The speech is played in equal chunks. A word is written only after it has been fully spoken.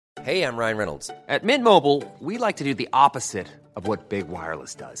Hey, I'm Ryan Reynolds. At Mint Mobile, we like to do the opposite of what Big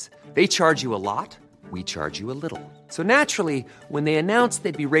Wireless does. They charge you a lot, we charge you a little. So naturally, when they announced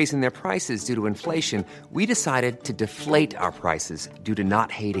they'd be raising their prices due to inflation, we decided to deflate our prices due to not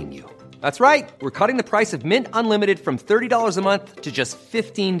hating you. That's right. We're cutting the price of Mint Unlimited from $30 a month to just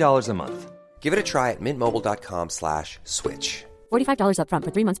 $15 a month. Give it a try at mintmobile.com/switch. $45 up front for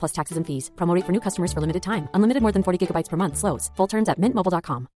 3 months plus taxes and fees. Promo rate for new customers for limited time. Unlimited more than 40 gigabytes per month. Slows full terms at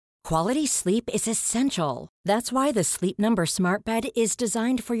mintmobile.com. Quality sleep is essential. That's why the Sleep Number Smart Bed is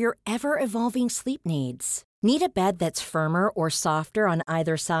designed for your ever-evolving sleep needs. Need a bed that's firmer or softer on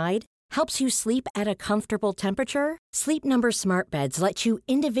either side? Helps you sleep at a comfortable temperature? Sleep Number Smart Beds let you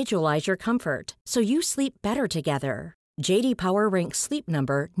individualize your comfort, so you sleep better together. J.D. Power ranks Sleep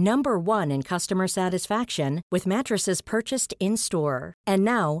Number number 1 in customer satisfaction with mattresses purchased in-store. And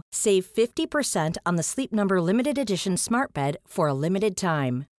now, save 50% on the Sleep Number Limited Edition Smart Bed for a limited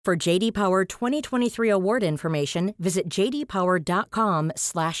time. For J.D. Power 2023 award information, visit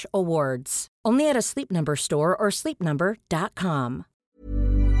jdpower.com/awards. Only at a Sleep Number store or sleepnumber.com.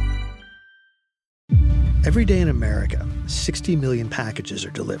 Every day in America, 60 million packages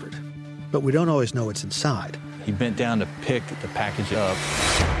are delivered, but we don't always know what's inside. He bent down to pick the package up.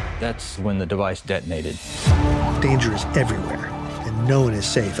 That's when the device detonated. Danger is everywhere, and no one is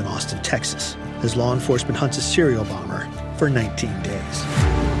safe in Austin, Texas, as law enforcement hunts a serial bomber for 19 days.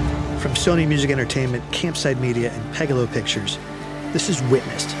 From Sony Music Entertainment, Campside Media, and Pegalo Pictures, this is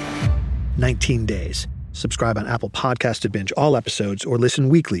Witnessed. 19 Days. Subscribe on Apple Podcasts to binge all episodes or listen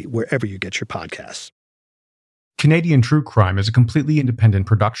weekly wherever you get your podcasts. Canadian True Crime is a completely independent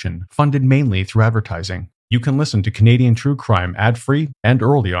production, funded mainly through advertising. You can listen to Canadian True Crime ad-free and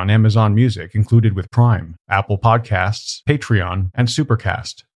early on Amazon Music included with Prime, Apple Podcasts, Patreon, and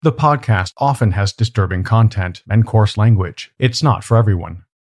Supercast. The podcast often has disturbing content and coarse language. It's not for everyone.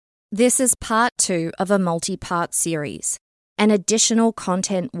 This is part 2 of a multi-part series. An additional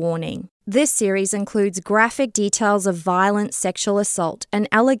content warning. This series includes graphic details of violent sexual assault and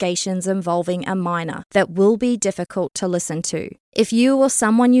allegations involving a minor that will be difficult to listen to. If you or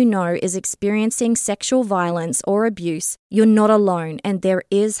someone you know is experiencing sexual violence or abuse, you're not alone and there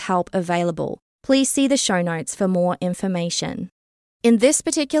is help available. Please see the show notes for more information. In this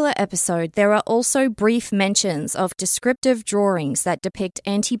particular episode, there are also brief mentions of descriptive drawings that depict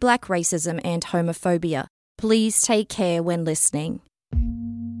anti-Black racism and homophobia. Please take care when listening.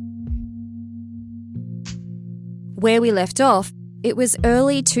 Where we left off, it was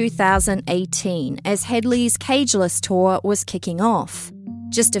early 2018 as Hedley's Cageless tour was kicking off.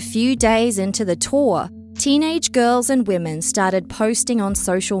 Just a few days into the tour, teenage girls and women started posting on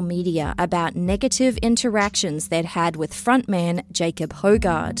social media about negative interactions they'd had with frontman Jacob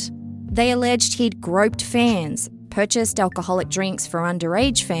Hoggard. They alleged he'd groped fans, purchased alcoholic drinks for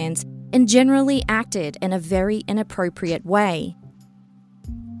underage fans, and generally acted in a very inappropriate way.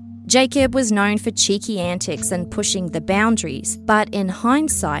 Jacob was known for cheeky antics and pushing the boundaries, but in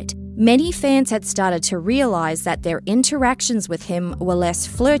hindsight, many fans had started to realise that their interactions with him were less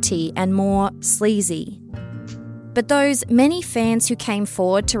flirty and more sleazy. But those many fans who came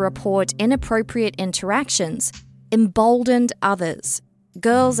forward to report inappropriate interactions emboldened others,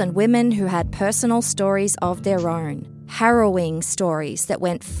 girls and women who had personal stories of their own, harrowing stories that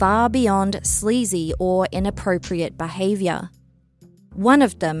went far beyond sleazy or inappropriate behaviour. One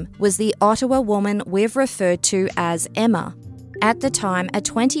of them was the Ottawa woman we've referred to as Emma, at the time a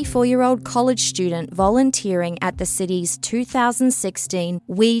 24-year-old college student volunteering at the city's 2016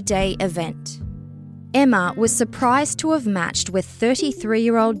 We Day event. Emma was surprised to have matched with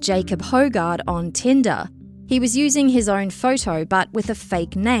 33-year-old Jacob Hoggard on Tinder. He was using his own photo but with a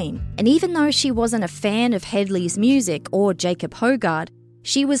fake name, and even though she wasn't a fan of Hedley's music or Jacob Hoggard,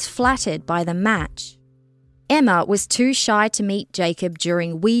 she was flattered by the match. Emma was too shy to meet Jacob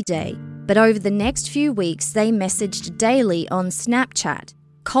during We Day, but over the next few weeks they messaged daily on Snapchat,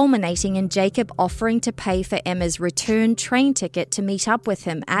 culminating in Jacob offering to pay for Emma's return train ticket to meet up with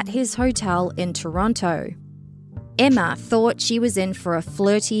him at his hotel in Toronto. Emma thought she was in for a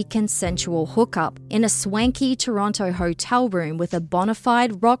flirty, consensual hookup in a swanky Toronto hotel room with a bona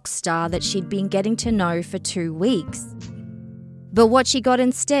fide rock star that she'd been getting to know for 2 weeks. But what she got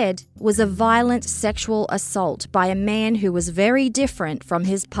instead was a violent sexual assault by a man who was very different from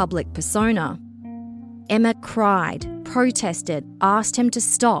his public persona. Emma cried, protested, asked him to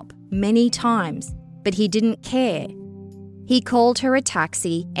stop many times, but he didn't care. He called her a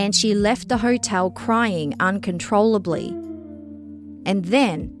taxi and she left the hotel crying uncontrollably. And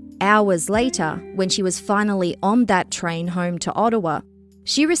then, hours later, when she was finally on that train home to Ottawa,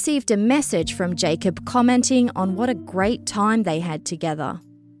 she received a message from Jacob commenting on what a great time they had together.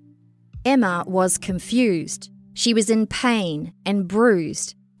 Emma was confused. She was in pain and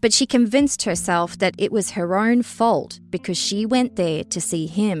bruised, but she convinced herself that it was her own fault because she went there to see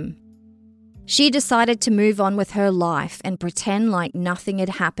him. She decided to move on with her life and pretend like nothing had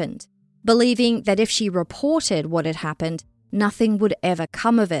happened, believing that if she reported what had happened, nothing would ever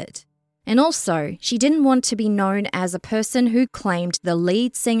come of it. And also, she didn't want to be known as a person who claimed the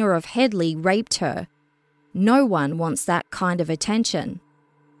lead singer of Hedley raped her. No one wants that kind of attention.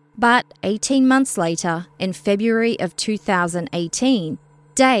 But 18 months later, in February of 2018,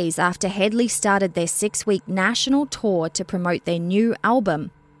 days after Hedley started their 6-week national tour to promote their new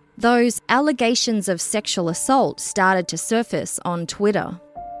album, those allegations of sexual assault started to surface on Twitter.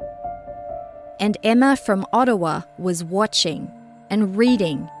 And Emma from Ottawa was watching and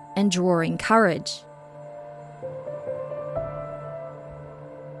reading and drawing courage.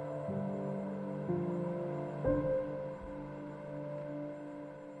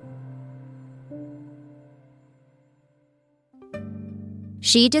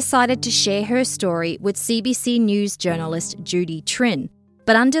 She decided to share her story with CBC News journalist Judy Trinh,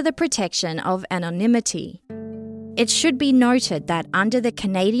 but under the protection of anonymity. It should be noted that under the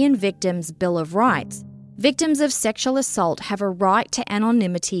Canadian Victims' Bill of Rights, victims of sexual assault have a right to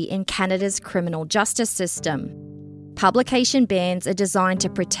anonymity in Canada's criminal justice system. Publication bans are designed to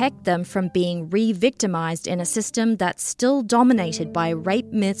protect them from being re-victimised in a system that's still dominated by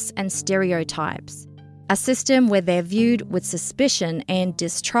rape myths and stereotypes, a system where they're viewed with suspicion and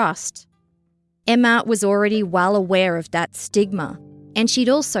distrust. Emma was already well aware of that stigma, and she'd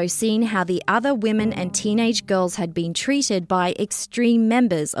also seen how the other women and teenage girls had been treated by extreme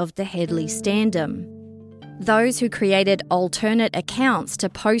members of the Hedley standum. Those who created alternate accounts to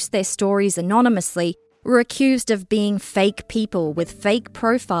post their stories anonymously were accused of being fake people with fake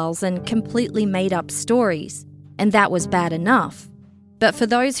profiles and completely made-up stories, and that was bad enough. But for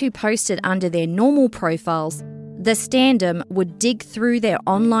those who posted under their normal profiles, the standum would dig through their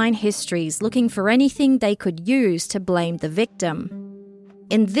online histories looking for anything they could use to blame the victim.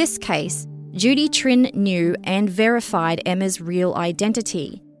 In this case, Judy Trinh knew and verified Emma's real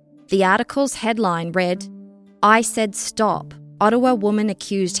identity. The article's headline read, "I said stop. Ottawa woman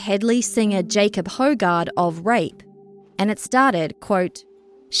accused Hedley singer Jacob Hoggard of rape." And it started, quote,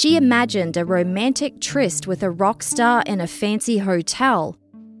 "She imagined a romantic tryst with a rock star in a fancy hotel.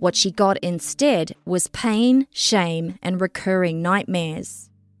 What she got instead was pain, shame, and recurring nightmares."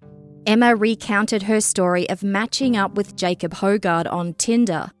 Emma recounted her story of matching up with Jacob Hoggard on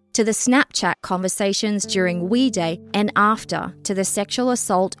Tinder, to the Snapchat conversations during Wee Day and after, to the sexual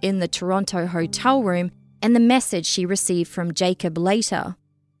assault in the Toronto hotel room and the message she received from Jacob later.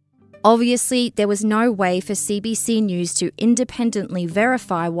 Obviously, there was no way for CBC News to independently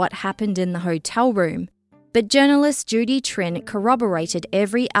verify what happened in the hotel room, but journalist Judy Trinh corroborated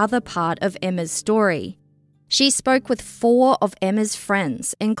every other part of Emma's story. She spoke with 4 of Emma's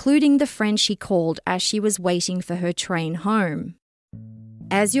friends, including the friend she called as she was waiting for her train home.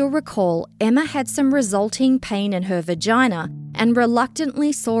 As you'll recall, Emma had some resulting pain in her vagina and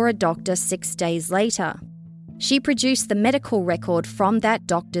reluctantly saw a doctor 6 days later. She produced the medical record from that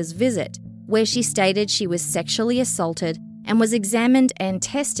doctor's visit, where she stated she was sexually assaulted and was examined and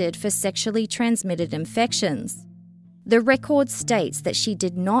tested for sexually transmitted infections. The record states that she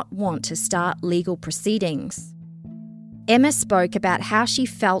did not want to start legal proceedings. Emma spoke about how she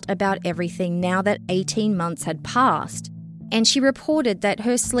felt about everything now that 18 months had passed, and she reported that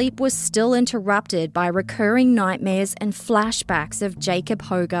her sleep was still interrupted by recurring nightmares and flashbacks of Jacob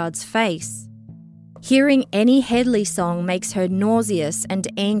Hoggard's face. Hearing any Hedley song makes her nauseous and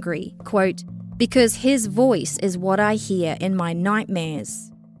angry, quote, "because his voice is what I hear in my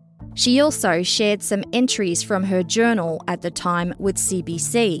nightmares." She also shared some entries from her journal at the time with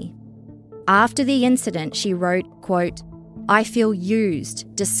CBC. After the incident, she wrote, quote, "I feel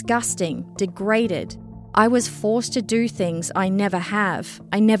used, disgusting, degraded. I was forced to do things I never have,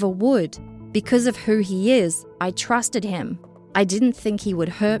 I never would. Because of who he is, I trusted him. I didn't think he would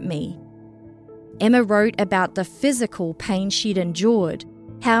hurt me." Emma wrote about the physical pain she'd endured,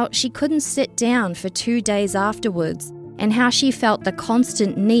 how she couldn't sit down for 2 days afterwards, and how she felt the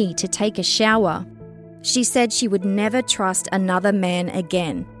constant need to take a shower. She said she would never trust another man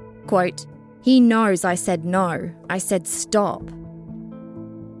again. Quote, "He knows I said no. I said stop."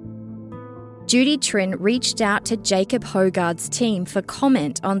 Judy Trinh reached out to Jacob Hoggard's team for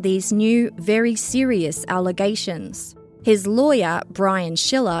comment on these new, very serious allegations. His lawyer, Brian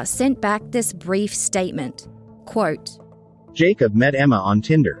Schiller, sent back this brief statement. Quote, "Jacob met Emma on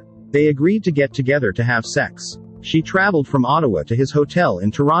Tinder. They agreed to get together to have sex. She traveled from Ottawa to his hotel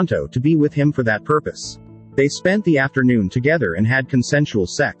in Toronto to be with him for that purpose. They spent the afternoon together and had consensual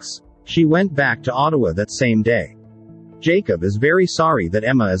sex. She went back to Ottawa that same day. Jacob is very sorry that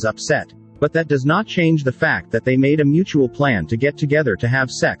Emma is upset, but that does not change the fact that they made a mutual plan to get together to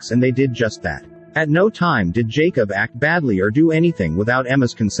have sex, and they did just that. At no time did Jacob act badly or do anything without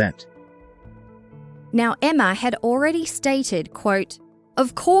Emma's consent. Now, Emma had already stated, quote,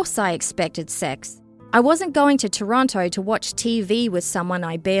 "Of course I expected sex. I wasn't going to Toronto to watch TV with someone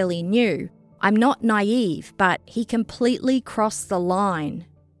I barely knew. I'm not naive, but he completely crossed the line."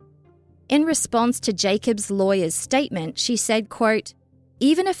 In response to Jacob's lawyer's statement, she said, quote,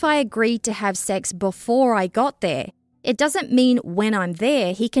 "Even if I agreed to have sex before I got there, it doesn't mean when I'm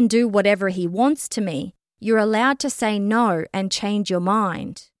there he can do whatever he wants to me. You're allowed to say no and change your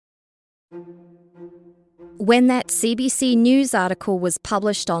mind." When that CBC News article was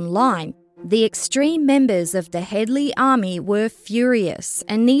published online, the extreme members of the Hedley army were furious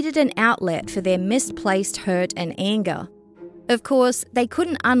and needed an outlet for their misplaced hurt and anger. Of course, they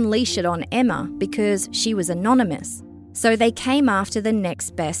couldn't unleash it on Emma because she was anonymous, so they came after the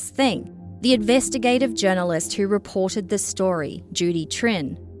next best thing, the investigative journalist who reported the story, Judy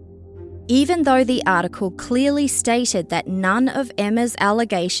Trinh. Even though the article clearly stated that none of Emma's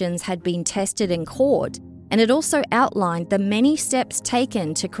allegations had been tested in court, and it also outlined the many steps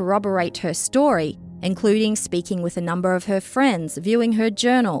taken to corroborate her story, including speaking with a number of her friends, viewing her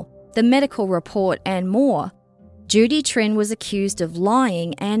journal, the medical report, and more, Judy Trinh was accused of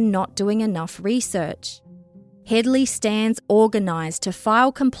lying and not doing enough research. Hedley stands organised to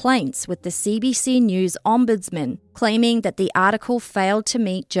file complaints with the CBC News Ombudsman, claiming that the article failed to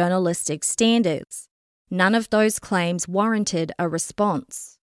meet journalistic standards. None of those claims warranted a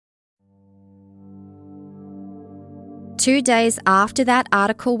response. 2 days after that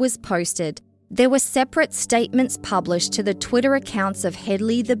article was posted, there were separate statements published to the Twitter accounts of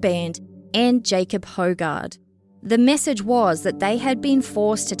Hedley the band and Jacob Hoggard. The message was that they had been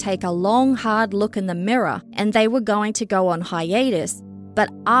forced to take a long, hard look in the mirror and they were going to go on hiatus,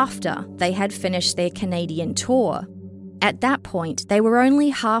 but after they had finished their Canadian tour. At that point, they were only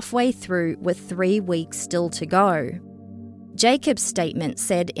halfway through with 3 weeks still to go. Jacob's statement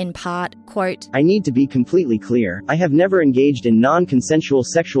said in part, quote, "I need to be completely clear. I have never engaged in non-consensual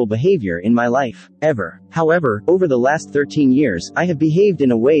sexual behavior in my life, ever. However, over the last 13 years, I have behaved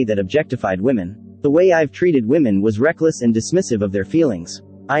in a way that objectified women. The way I've treated women was reckless and dismissive of their feelings.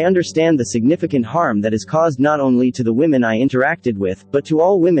 I understand the significant harm that is caused not only to the women I interacted with, but to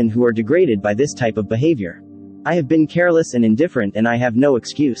all women who are degraded by this type of behavior. I have been careless and indifferent and I have no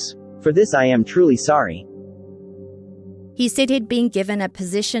excuse. For this I am truly sorry." He said he'd been given a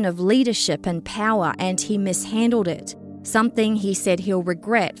position of leadership and power and he mishandled it, something he said he'll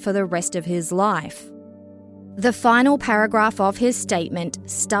regret for the rest of his life. The final paragraph of his statement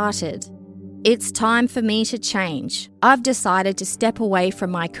started, "It's time for me to change. I've decided to step away from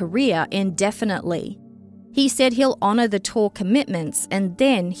my career indefinitely." He said he'll honour the tour commitments and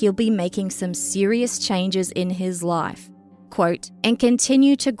then he'll be making some serious changes in his life. Quote, "and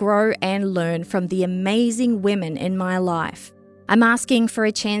continue to grow and learn from the amazing women in my life. I'm asking for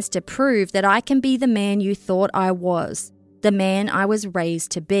a chance to prove that I can be the man you thought I was, the man I was raised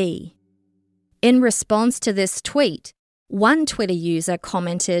to be." In response to this tweet, one Twitter user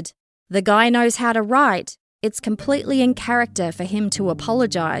commented, "The guy knows how to write. It's completely in character for him to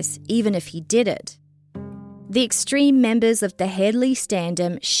apologise, even if he did it." The extreme members of the Hedley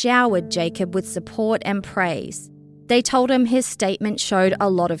Standum showered Jacob with support and praise. They told him his statement showed a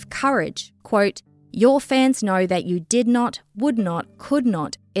lot of courage. Quote, "Your fans know that you did not, would not, could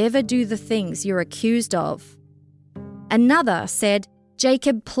not ever do the things you're accused of." Another said,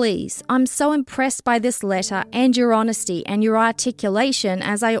 "Jacob, please, I'm so impressed by this letter and your honesty and your articulation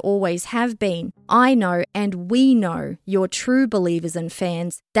as I always have been. I know and we know you're true believers and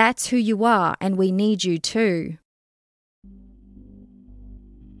fans. That's who you are and we need you too."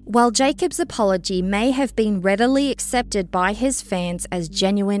 While Jacob's apology may have been readily accepted by his fans as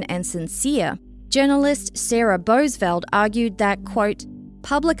genuine and sincere, journalist Sarah Bosveld argued that, quote,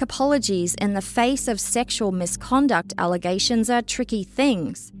 "Public apologies in the face of sexual misconduct allegations are tricky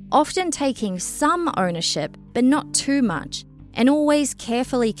things, often taking some ownership but not too much, and always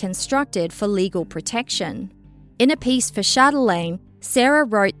carefully constructed for legal protection." In a piece for Chatelaine, Sarah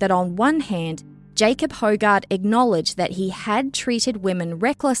wrote that on one hand, Jacob Hoggard acknowledged that he had treated women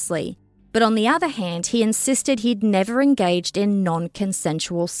recklessly, but on the other hand, he insisted he'd never engaged in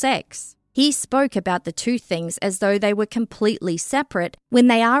non-consensual sex. He spoke about the two things as though they were completely separate, when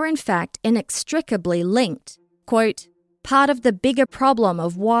they are in fact inextricably linked. Quote, "Part of the bigger problem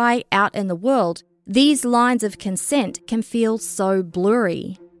of why, out in the world, these lines of consent can feel so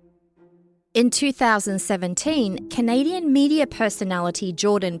blurry." In 2017, Canadian media personality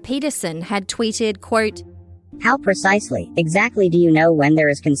Jordan Peterson had tweeted, quote, "How precisely, exactly do you know when there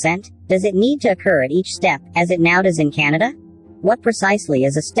is consent? Does it need to occur at each step, as it now does in Canada? What precisely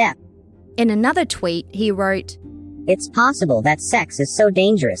is a step?" In another tweet, he wrote, "It's possible that sex is so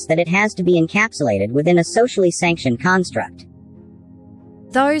dangerous that it has to be encapsulated within a socially sanctioned construct."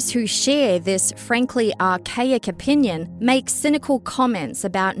 Those who share this frankly archaic opinion make cynical comments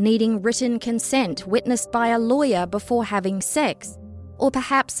about needing written consent witnessed by a lawyer before having sex, or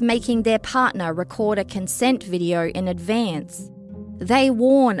perhaps making their partner record a consent video in advance. They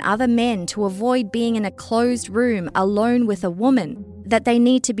warn other men to avoid being in a closed room alone with a woman, that they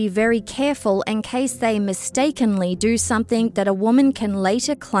need to be very careful in case they mistakenly do something that a woman can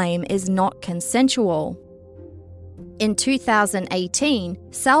later claim is not consensual. In 2018,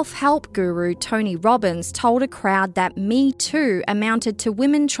 self-help guru Tony Robbins told a crowd that Me Too amounted to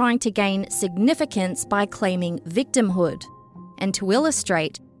women trying to gain significance by claiming victimhood. And to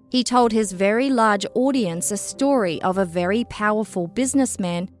illustrate, he told his very large audience a story of a very powerful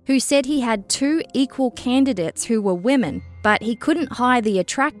businessman who said he had 2 equal candidates who were women, but he couldn't hire the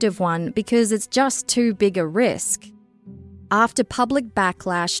attractive one because it's just too big a risk. After public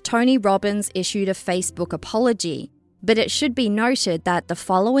backlash, Tony Robbins issued a Facebook apology. But it should be noted that the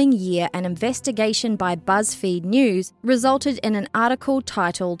following year, an investigation by BuzzFeed News resulted in an article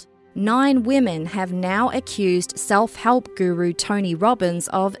titled, "9 women have now accused self-help guru Tony Robbins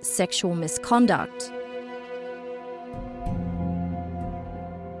of sexual misconduct."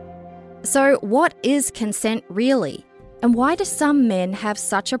 So, what is consent really? And why do some men have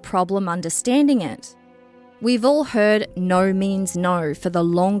such a problem understanding it? We've all heard no means no for the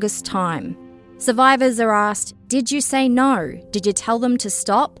longest time. Survivors are asked, did you say no? Did you tell them to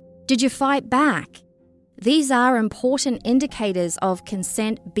stop? Did you fight back? These are important indicators of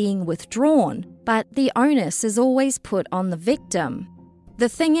consent being withdrawn, but the onus is always put on the victim. The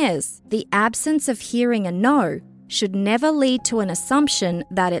thing is, the absence of hearing a no should never lead to an assumption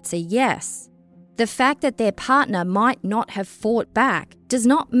that it's a yes. The fact that their partner might not have fought back does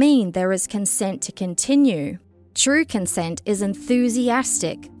not mean there is consent to continue. True consent is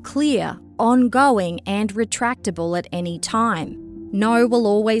enthusiastic, clear, ongoing, and retractable at any time. No will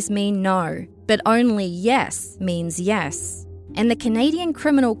always mean no, but only yes means yes. And the Canadian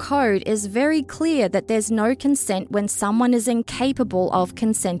Criminal Code is very clear that there's no consent when someone is incapable of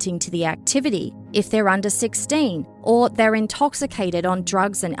consenting to the activity, if they're under 16, or they're intoxicated on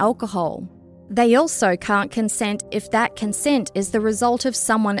drugs and alcohol. They also can't consent if that consent is the result of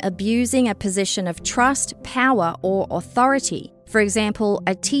someone abusing a position of trust, power, or authority. For example,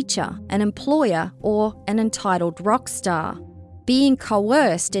 a teacher, an employer, or an entitled rock star. Being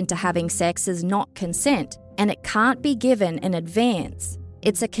coerced into having sex is not consent, and it can't be given in advance.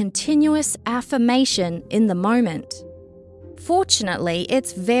 It's a continuous affirmation in the moment. Fortunately,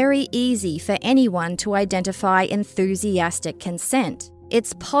 it's very easy for anyone to identify enthusiastic consent.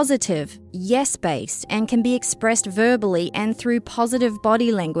 It's positive, yes-based, and can be expressed verbally and through positive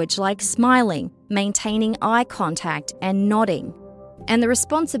body language like smiling, maintaining eye contact, and nodding. And the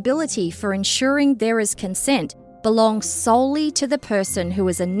responsibility for ensuring there is consent belongs solely to the person who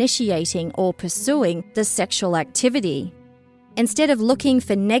is initiating or pursuing the sexual activity. Instead of looking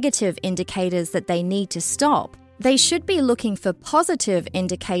for negative indicators that they need to stop, they should be looking for positive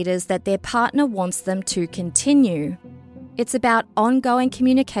indicators that their partner wants them to continue. It's about ongoing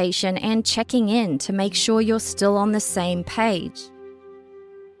communication and checking in to make sure you're still on the same page.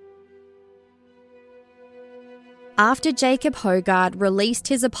 After Jacob Hoggard released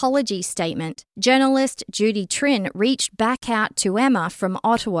his apology statement, journalist Judy Trin reached back out to Emma from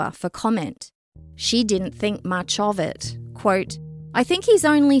Ottawa for comment. She didn't think much of it. Quote, "I think he's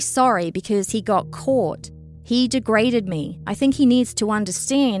only sorry because he got caught. He degraded me. I think he needs to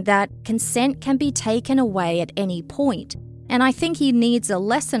understand that consent can be taken away at any point, and I think he needs a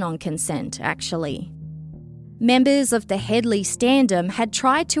lesson on consent, actually." Members of the Hedley Standom had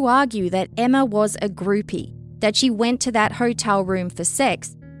tried to argue that Emma was a groupie, that she went to that hotel room for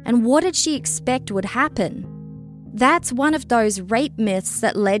sex, and what did she expect would happen? That's one of those rape myths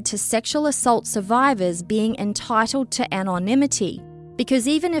that led to sexual assault survivors being entitled to anonymity, because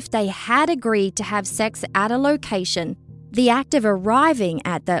even if they had agreed to have sex at a location, the act of arriving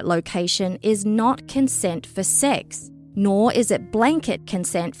at that location is not consent for sex, nor is it blanket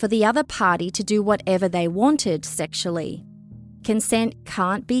consent for the other party to do whatever they wanted sexually. Consent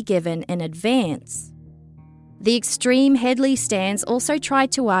can't be given in advance. The extreme Hedley stands also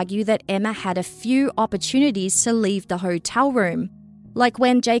tried to argue that Emma had a few opportunities to leave the hotel room, like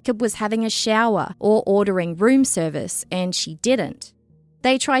when Jacob was having a shower or ordering room service, and she didn't.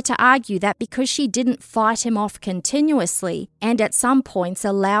 They try to argue that because she didn't fight him off continuously and at some points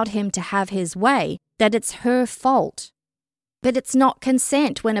allowed him to have his way, that it's her fault. But it's not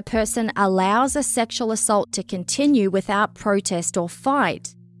consent when a person allows a sexual assault to continue without protest or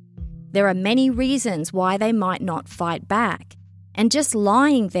fight. There are many reasons why they might not fight back, and just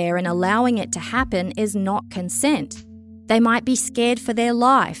lying there and allowing it to happen is not consent. They might be scared for their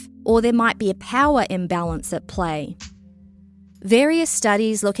life, or there might be a power imbalance at play. Various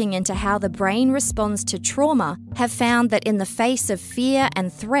studies looking into how the brain responds to trauma have found that in the face of fear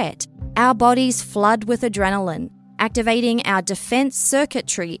and threat, our bodies flood with adrenaline, activating our defense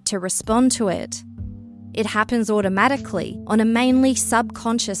circuitry to respond to it. It happens automatically on a mainly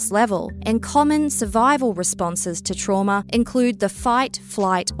subconscious level, and common survival responses to trauma include the fight,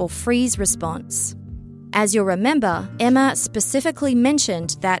 flight, or freeze response. As you'll remember, Emma specifically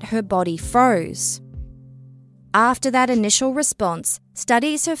mentioned that her body froze. After that initial response,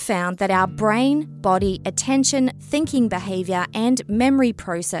 studies have found that our brain, body, attention, thinking behaviour and memory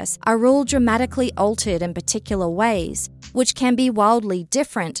process are all dramatically altered in particular ways, which can be wildly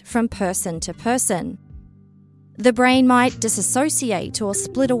different from person to person. The brain might disassociate or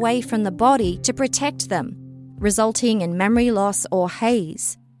split away from the body to protect them, resulting in memory loss or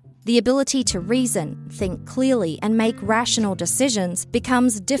haze. The ability to reason, think clearly and make rational decisions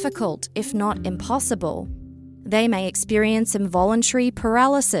becomes difficult, if not impossible. They may experience involuntary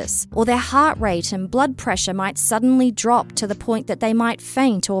paralysis, or their heart rate and blood pressure might suddenly drop to the point that they might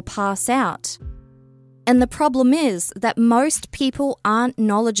faint or pass out. And the problem is that most people aren't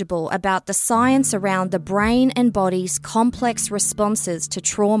knowledgeable about the science around the brain and body's complex responses to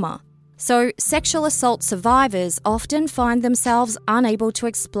trauma. So, sexual assault survivors often find themselves unable to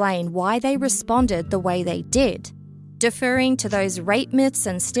explain why they responded the way they did, deferring to those rape myths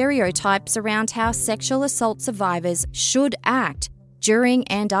and stereotypes around how sexual assault survivors should act during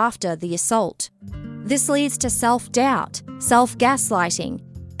and after the assault. This leads to self-doubt, self-gaslighting,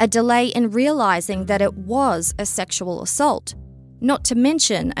 a delay in realising that it was a sexual assault, not to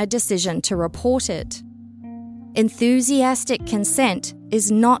mention a decision to report it. Enthusiastic consent is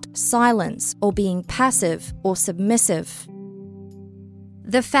not silence or being passive or submissive.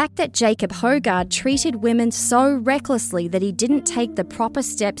 The fact that Jacob Hoggard treated women so recklessly that he didn't take the proper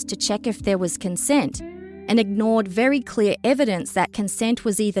steps to check if there was consent and ignored very clear evidence that consent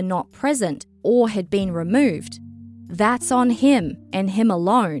was either not present or had been removed, that's on him and him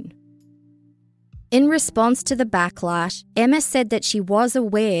alone. In response to the backlash, Emma said that she was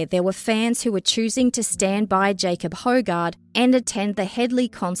aware there were fans who were choosing to stand by Jacob Hoggard and attend the Hedley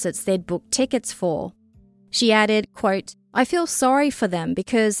concerts they'd booked tickets for. She added, quote, "I feel sorry for them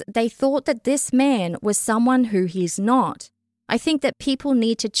because they thought that this man was someone who he's not. I think that people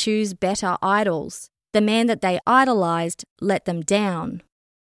need to choose better idols. The man that they idolized let them down."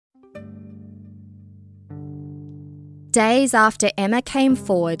 Days after Emma came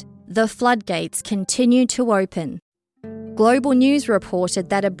forward, the floodgates continued to open. Global News reported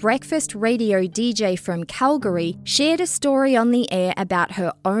that a breakfast radio DJ from Calgary shared a story on the air about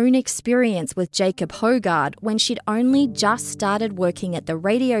her own experience with Jacob Hoggard when she'd only just started working at the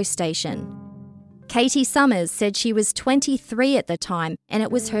radio station. Katie Summers said she was 23 at the time and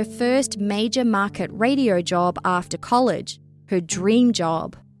it was her first major market radio job after college, her dream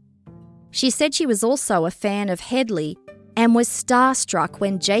job. She said she was also a fan of Hedley and was starstruck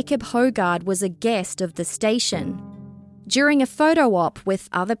when Jacob Hoggard was a guest of the station. During a photo op with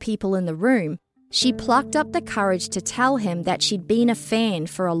other people in the room, she plucked up the courage to tell him that she'd been a fan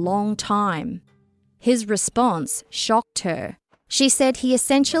for a long time. His response shocked her. She said he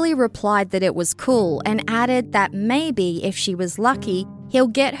essentially replied that it was cool and added that maybe, if she was lucky, he'll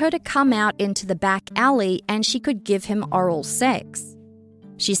get her to come out into the back alley and she could give him oral sex.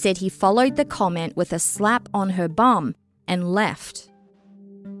 She said he followed the comment with a slap on her bum and left.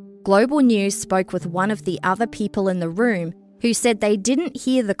 Global News spoke with one of the other people in the room who said they didn't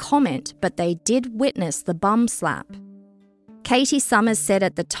hear the comment, but they did witness the bum slap. Katie Summers said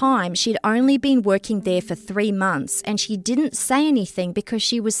at the time she'd only been working there for 3 months and she didn't say anything because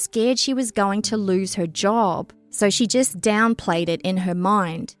she was scared she was going to lose her job, so she just downplayed it in her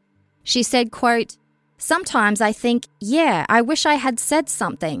mind. She said, quote, "Sometimes I think, yeah, I wish I had said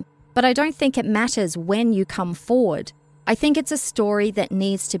something, but I don't think it matters when you come forward. I think it's a story that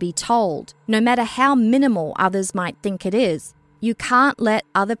needs to be told, no matter how minimal others might think it is. You can't let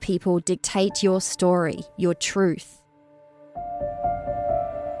other people dictate your story, your truth."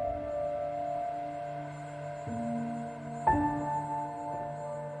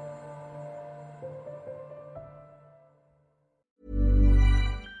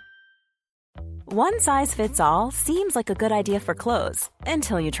 One size fits all seems like a good idea for clothes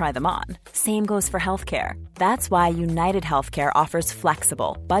until you try them on. Same goes for healthcare. That's why United Healthcare offers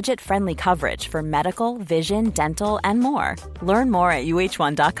flexible, budget-friendly coverage for medical, vision, dental, and more. Learn more at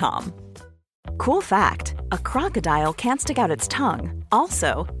uh1.com. Cool fact, a crocodile can't stick out its tongue.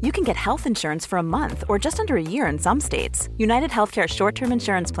 Also, you can get health insurance for a month or just under a year in some states. United Healthcare short-term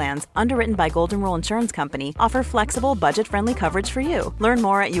insurance plans, underwritten by Golden Rule Insurance Company, offer flexible, budget-friendly coverage for you. Learn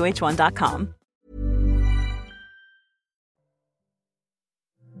more at uh1.com.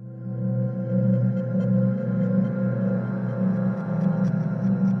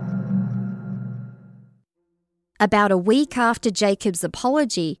 About a week after Jacob's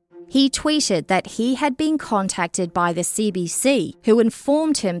apology, he tweeted that he had been contacted by the CBC, who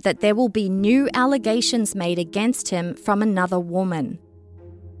informed him that there will be new allegations made against him from another woman.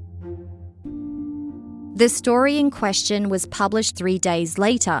 The story in question was published 3 days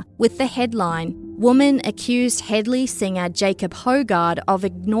later, with the headline, "Woman accused Hedley singer Jacob Hoggard of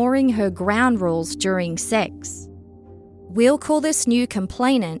ignoring her ground rules during sex." We'll call this new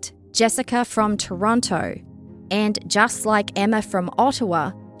complainant Jessica from Toronto. And just like Emma from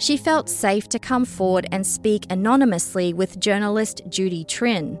Ottawa, she felt safe to come forward and speak anonymously with journalist Judy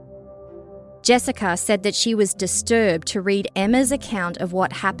Trin. Jessica said that she was disturbed to read Emma's account of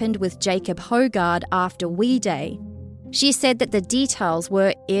what happened with Jacob Hoggard after We Day. She said that the details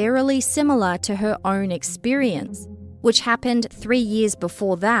were eerily similar to her own experience, which happened 3 years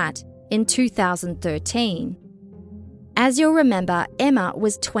before that, in 2013. As you'll remember, Emma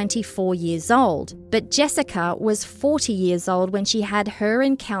was 24 years old, but Jessica was 40 years old when she had her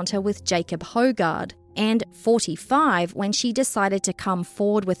encounter with Jacob Hoggard, and 45 when she decided to come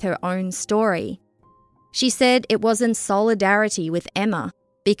forward with her own story. She said it was in solidarity with Emma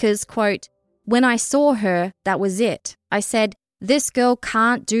because, quote, "When I saw her, that was it. I said, this girl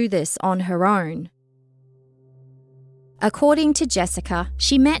can't do this on her own." According to Jessica,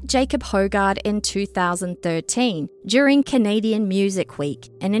 she met Jacob Hoggard in 2013 during Canadian Music Week,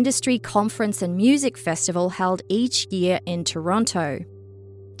 an industry conference and music festival held each year in Toronto.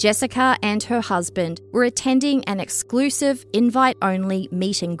 Jessica and her husband were attending an exclusive invite-only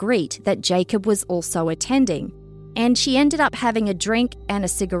meet and greet that Jacob was also attending, and she ended up having a drink and a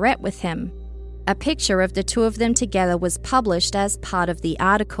cigarette with him. A picture of the two of them together was published as part of the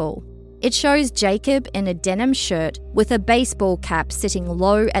article. It shows Jacob in a denim shirt with a baseball cap sitting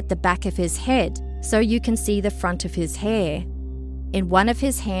low at the back of his head so you can see the front of his hair. In one of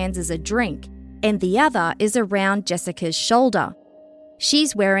his hands is a drink, and the other is around Jessica's shoulder.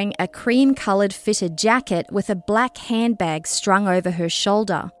 She's wearing a cream-coloured fitted jacket with a black handbag strung over her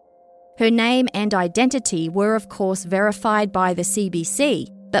shoulder. Her name and identity were of course verified by the CBC,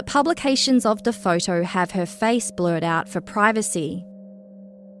 but publications of the photo have her face blurred out for privacy.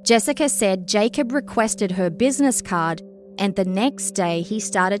 Jessica said Jacob requested her business card, and the next day he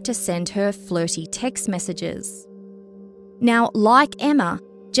started to send her flirty text messages. Now, like Emma,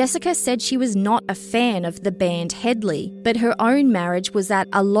 Jessica said she was not a fan of the band Hedley, but her own marriage was at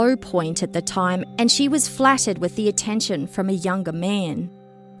a low point at the time and she was flattered with the attention from a younger man.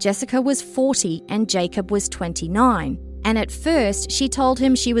 Jessica was 40 and Jacob was 29, and at first she told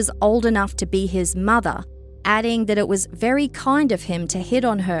him she was old enough to be his mother, adding that it was very kind of him to hit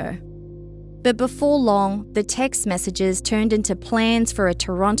on her. But before long, the text messages turned into plans for a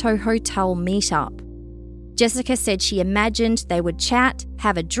Toronto hotel meetup. Jessica said she imagined they would chat,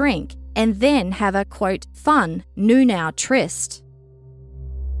 have a drink, and then have a, quote, fun noon-hour tryst.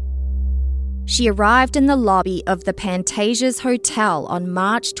 She arrived in the lobby of the Pantasia's Hotel on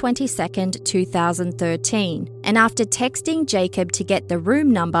March 22, 2013, and after texting Jacob to get the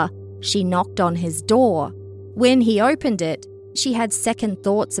room number, she knocked on his door. When he opened it, she had second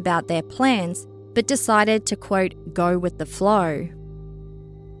thoughts about their plans, but decided to, quote, go with the flow.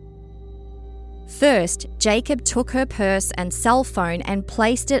 First, Jacob took her purse and cell phone and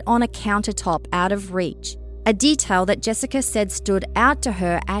placed it on a countertop out of reach, a detail that Jessica said stood out to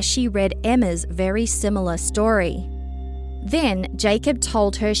her as she read Emma's very similar story. Then, Jacob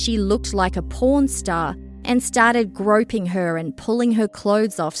told her she looked like a porn star and started groping her and pulling her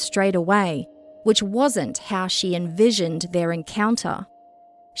clothes off straight away, which wasn't how she envisioned their encounter.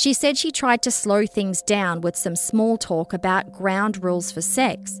 She said she tried to slow things down with some small talk about ground rules for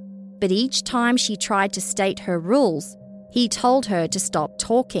sex, but each time she tried to state her rules, he told her to stop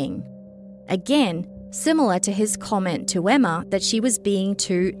talking. Again, similar to his comment to Emma that she was being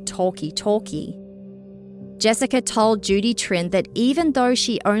too talky-talky. Jessica told Judy Trin that even though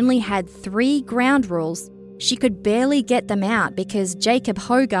she only had 3 ground rules, she could barely get them out because Jacob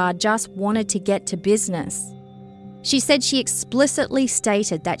Hoggard just wanted to get to business. She said she explicitly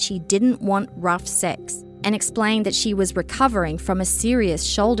stated that she didn't want rough sex and explained that she was recovering from a serious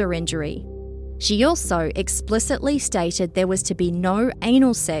shoulder injury. She also explicitly stated there was to be no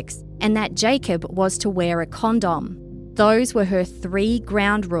anal sex and that Jacob was to wear a condom. Those were her 3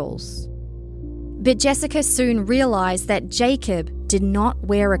 ground rules. But Jessica soon realised that Jacob did not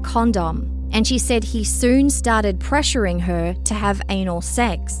wear a condom, and she said he soon started pressuring her to have anal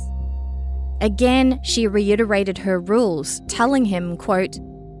sex. Again, she reiterated her rules, telling him, quote,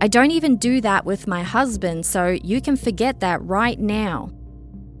 "I don't even do that with my husband, so you can forget that right now."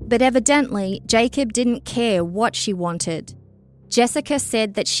 But evidently, Jacob didn't care what she wanted. Jessica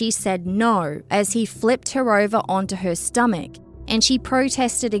said that she said no as he flipped her over onto her stomach, and she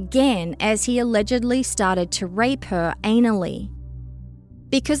protested again as he allegedly started to rape her anally.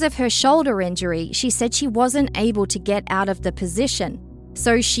 Because of her shoulder injury, she said she wasn't able to get out of the position,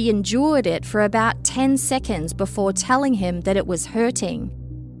 so she endured it for about 10 seconds before telling him that it was hurting.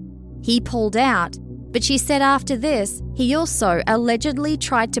 He pulled out, but she said after this, he also allegedly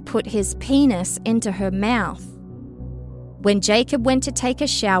tried to put his penis into her mouth. When Jacob went to take a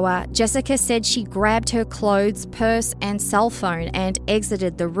shower, Jessica said she grabbed her clothes, purse, and cell phone and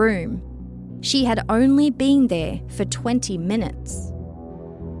exited the room. She had only been there for 20 minutes.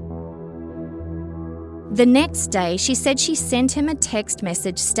 The next day, she said she sent him a text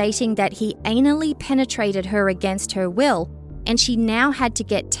message stating that he anally penetrated her against her will, and she now had to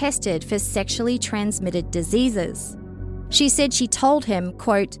get tested for sexually transmitted diseases. She said she told him,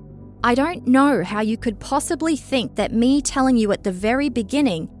 quote, "I don't know how you could possibly think that me telling you at the very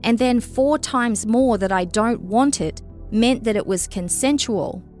beginning and then 4 times more that I don't want it meant that it was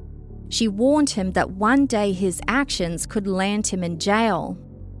consensual." She warned him that one day his actions could land him in jail.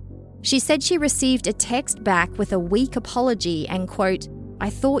 She said she received a text back with a weak apology and, quote, "I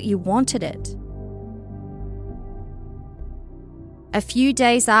thought you wanted it." A few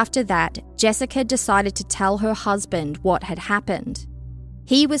days after that, Jessica decided to tell her husband what had happened.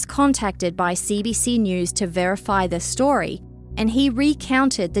 He was contacted by CBC News to verify the story, and he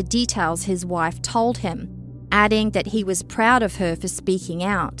recounted the details his wife told him, adding that he was proud of her for speaking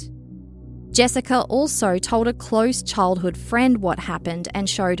out. Jessica also told a close childhood friend what happened and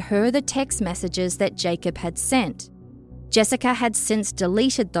showed her the text messages that Jacob had sent. Jessica had since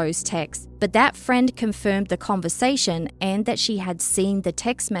deleted those texts, but that friend confirmed the conversation and that she had seen the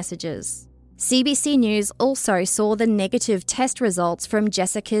text messages. CBC News also saw the negative test results from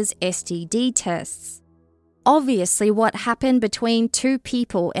Jessica's STD tests. Obviously, what happened between 2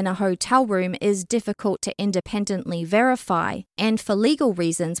 people in a hotel room is difficult to independently verify, and for legal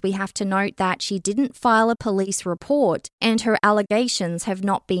reasons we have to note that she didn't file a police report and her allegations have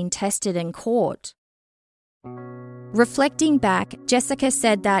not been tested in court. Reflecting back, Jessica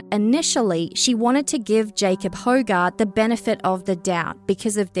said that initially she wanted to give Jacob Hoggard the benefit of the doubt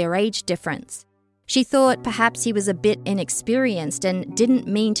because of their age difference. She thought perhaps he was a bit inexperienced and didn't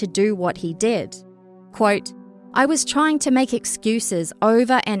mean to do what he did. Quote, "I was trying to make excuses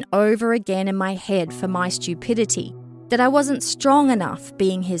over and over again in my head for my stupidity, that I wasn't strong enough,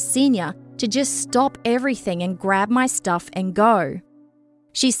 being his senior, to just stop everything and grab my stuff and go."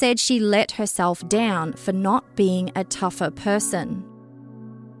 She said she let herself down for not being a tougher person.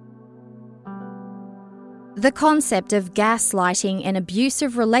 The concept of gaslighting in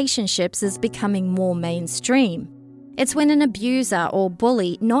abusive relationships is becoming more mainstream. It's when an abuser or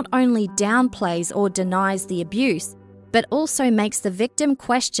bully not only downplays or denies the abuse, but also makes the victim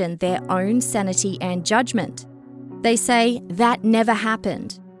question their own sanity and judgment. They say, "That never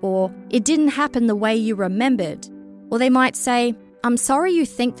happened," or "It didn't happen the way you remembered." Or they might say, "I'm sorry you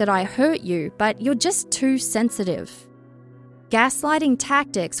think that I hurt you, but you're just too sensitive." Gaslighting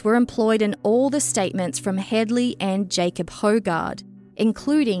tactics were employed in all the statements from Hedley and Jacob Hoggard,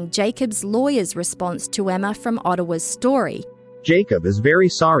 including Jacob's lawyer's response to Emma from Ottawa's story. Jacob is very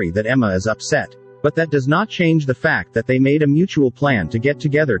sorry that Emma is upset, but that does not change the fact that they made a mutual plan to get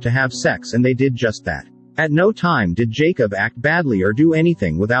together to have sex and they did just that. At no time did Jacob act badly or do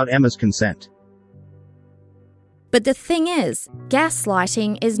anything without Emma's consent. But the thing is,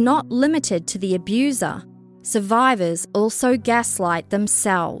 gaslighting is not limited to the abuser. Survivors also gaslight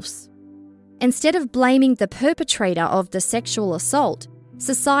themselves. Instead of blaming the perpetrator of the sexual assault,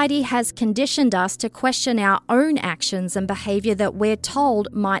 society has conditioned us to question our own actions and behaviour that we're told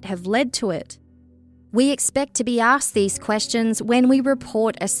might have led to it. We expect to be asked these questions when we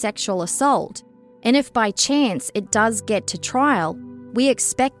report a sexual assault, and if by chance it does get to trial, we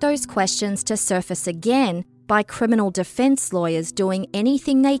expect those questions to surface again by criminal defence lawyers doing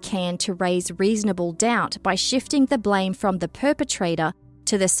anything they can to raise reasonable doubt by shifting the blame from the perpetrator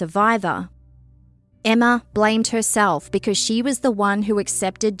to the survivor. Emma blamed herself because she was the one who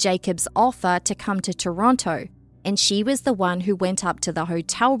accepted Jacob's offer to come to Toronto, and she was the one who went up to the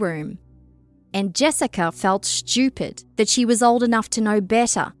hotel room. And Jessica felt stupid, that she was old enough to know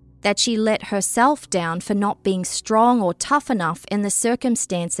better, that she let herself down for not being strong or tough enough in the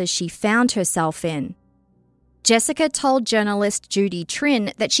circumstances she found herself in. Jessica told journalist Judy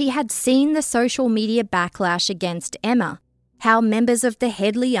Trin that she had seen the social media backlash against Emma, how members of the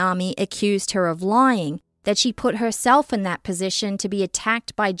Hedley army accused her of lying, that she put herself in that position to be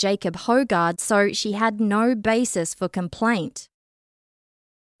attacked by Jacob Hoggard, so she had no basis for complaint.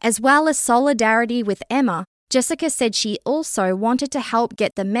 As well as solidarity with Emma, Jessica said she also wanted to help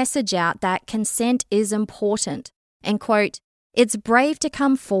get the message out that consent is important, and quote, "It's brave to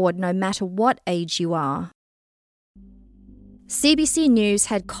come forward no matter what age you are." CBC News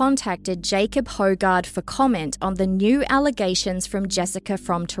had contacted Jacob Hoggard for comment on the new allegations from Jessica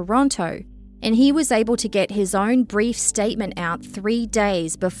from Toronto, and he was able to get his own brief statement out 3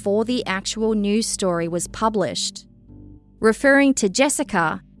 days before the actual news story was published. Referring to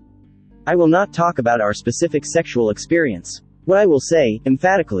Jessica, "I will not talk about our specific sexual experience. What I will say,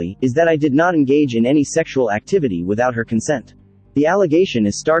 emphatically, is that I did not engage in any sexual activity without her consent. The allegation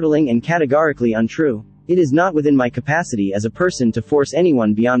is startling and categorically untrue. It is not within my capacity as a person to force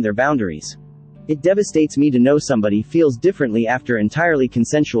anyone beyond their boundaries. It devastates me to know somebody feels differently after entirely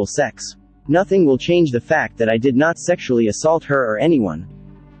consensual sex. Nothing will change the fact that I did not sexually assault her or anyone."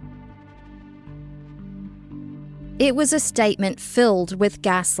 It was a statement filled with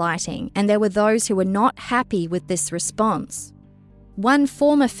gaslighting, and there were those who were not happy with this response. One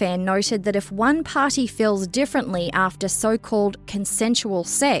former fan noted that if one party feels differently after so-called consensual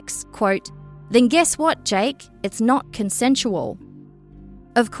sex, quote, "Then guess what, Jake? It's not consensual."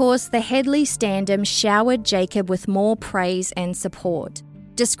 Of course, the Hedley standum showered Jacob with more praise and support,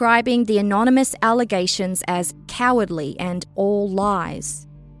 describing the anonymous allegations as cowardly and all lies.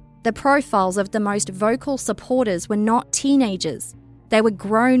 The profiles of the most vocal supporters were not teenagers. They were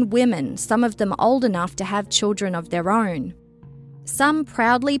grown women, some of them old enough to have children of their own. Some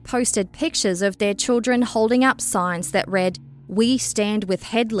proudly posted pictures of their children holding up signs that read, "We stand with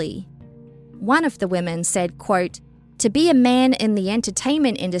Hedley." One of the women said, quote, "To be a man in the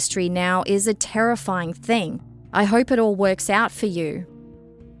entertainment industry now is a terrifying thing. I hope it all works out for you."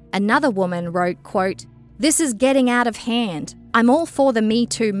 Another woman wrote, quote, "This is getting out of hand. I'm all for the Me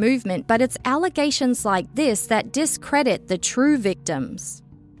Too movement, but it's allegations like this that discredit the true victims."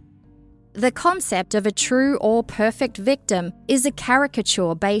 The concept of a true or perfect victim is a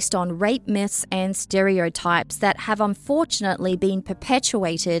caricature based on rape myths and stereotypes that have unfortunately been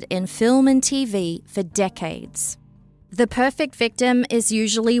perpetuated in film and TV for decades. The perfect victim is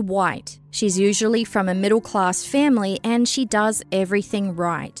usually white. She's usually from a middle-class family and she does everything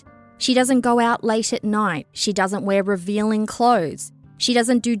right. She doesn't go out late at night. She doesn't wear revealing clothes. She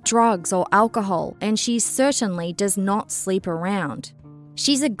doesn't do drugs or alcohol, and she certainly does not sleep around.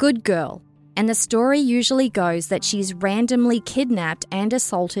 She's a good girl, and the story usually goes that she's randomly kidnapped and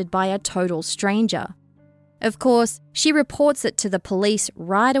assaulted by a total stranger. Of course, she reports it to the police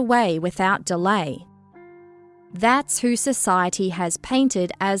right away without delay. That's who society has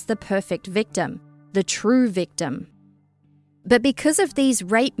painted as the perfect victim, the true victim. But because of these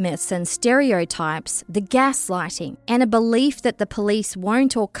rape myths and stereotypes, the gaslighting, and a belief that the police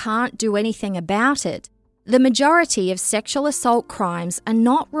won't or can't do anything about it, the majority of sexual assault crimes are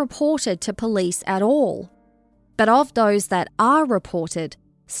not reported to police at all. But of those that are reported,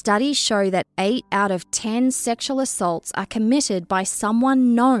 studies show that 8 out of 10 sexual assaults are committed by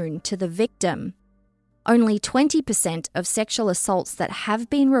someone known to the victim. Only 20% of sexual assaults that have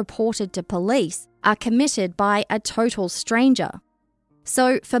been reported to police are committed by a total stranger.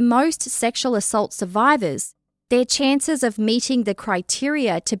 So for most sexual assault survivors, their chances of meeting the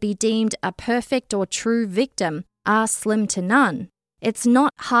criteria to be deemed a perfect or true victim are slim to none. It's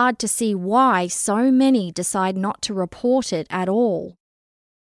not hard to see why so many decide not to report it at all.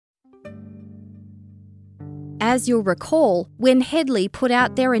 As you'll recall, when Hedley put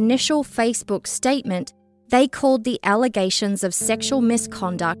out their initial Facebook statement, they called the allegations of sexual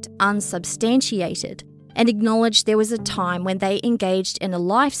misconduct unsubstantiated and acknowledged there was a time when they engaged in a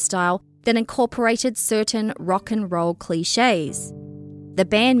lifestyle that incorporated certain rock and roll cliches. The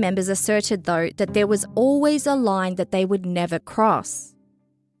band members asserted, though, that there was always a line that they would never cross.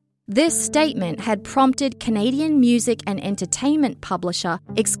 This statement had prompted Canadian music and entertainment publisher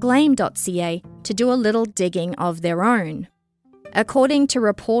Exclaim.ca to do a little digging of their own. According to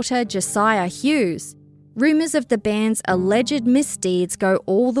reporter Josiah Hughes, rumours of the band's alleged misdeeds go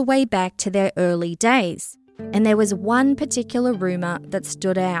all the way back to their early days, and there was one particular rumour that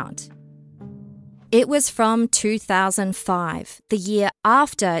stood out. It was from 2005, the year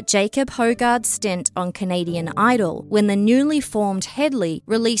after Jacob Hoggard's stint on Canadian Idol, when the newly formed Hedley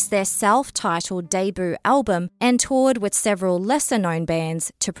released their self-titled debut album and toured with several lesser-known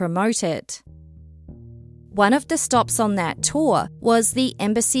bands to promote it. One of the stops on that tour was the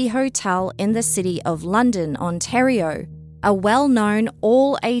Embassy Hotel in the city of London, Ontario, a well-known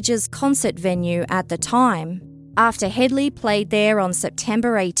all-ages concert venue at the time. After Hedley played there on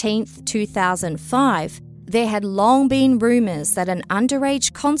September 18, 2005, there had long been rumours that an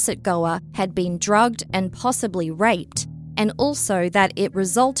underage concert-goer had been drugged and possibly raped, and also that it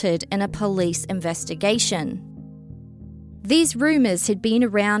resulted in a police investigation. These rumours had been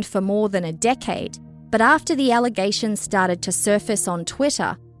around for more than a decade, but after the allegations started to surface on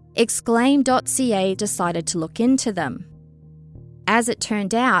Twitter, Exclaim.ca decided to look into them. As it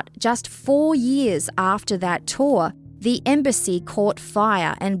turned out, just 4 years after that tour, the embassy caught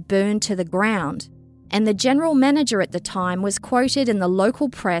fire and burned to the ground, and the general manager at the time was quoted in the local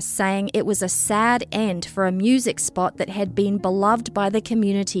press saying it was a sad end for a music spot that had been beloved by the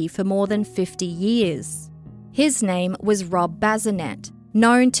community for more than 50 years. His name was Rob Bazinet,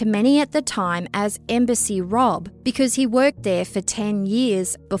 known to many at the time as Embassy Rob because he worked there for 10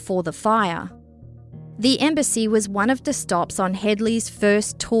 years before the fire. The Embassy was one of the stops on Hedley's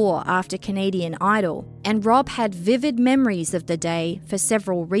first tour after Canadian Idol, and Rob had vivid memories of the day for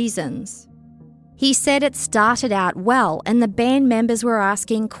several reasons. He said it started out well and the band members were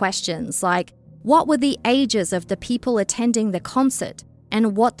asking questions like what were the ages of the people attending the concert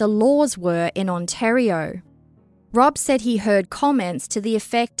and what the laws were in Ontario. Rob said he heard comments to the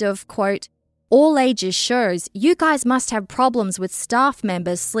effect of, quote, "All ages shows you guys must have problems with staff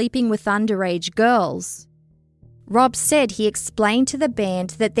members sleeping with underage girls." Rob said he explained to the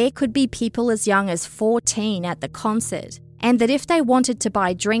band that there could be people as young as 14 at the concert, and that if they wanted to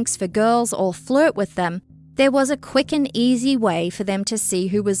buy drinks for girls or flirt with them, there was a quick and easy way for them to see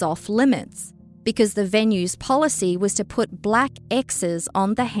who was off limits, because the venue's policy was to put black X's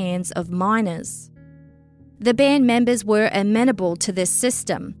on the hands of minors. The band members were amenable to this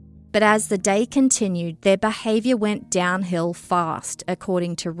system, but as the day continued, their behaviour went downhill fast,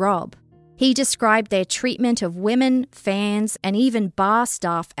 according to Rob. He described their treatment of women, fans, and even bar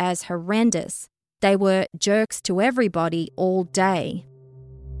staff as horrendous. They were jerks to everybody all day.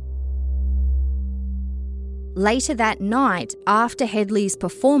 Later that night, after Hedley's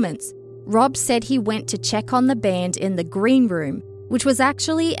performance, Rob said he went to check on the band in the green room, which was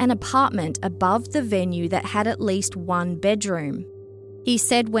actually an apartment above the venue that had at least one bedroom. He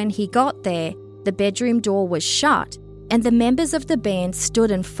said when he got there, the bedroom door was shut and the members of the band stood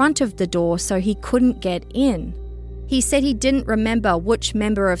in front of the door so he couldn't get in. He said he didn't remember which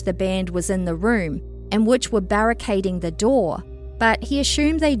member of the band was in the room and which were barricading the door, but he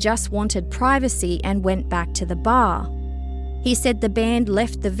assumed they just wanted privacy and went back to the bar. He said the band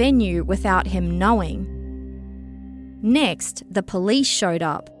left the venue without him knowing. Next, the police showed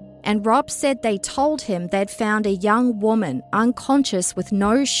up, and Rob said they told him they'd found a young woman unconscious with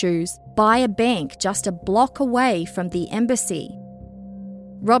no shoes by a bank just a block away from the embassy.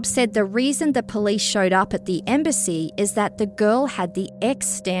 Rob said the reason the police showed up at the embassy is that the girl had the X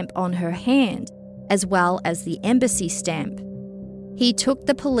stamp on her hand, as well as the embassy stamp. He took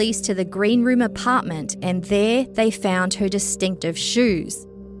the police to the green room apartment, and there they found her distinctive shoes,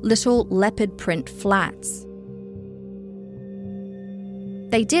 little leopard print flats.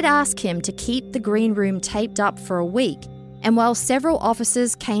 They did ask him to keep the green room taped up for a week, and while several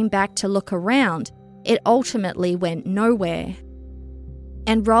officers came back to look around, it ultimately went nowhere.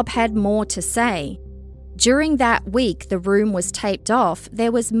 And Rob had more to say. During that week the room was taped off,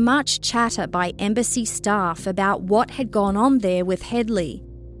 there was much chatter by embassy staff about what had gone on there with Hedley.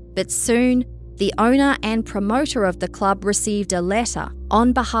 But soon, the owner and promoter of the club received a letter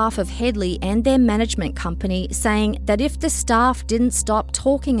on behalf of Hedley and their management company saying that if the staff didn't stop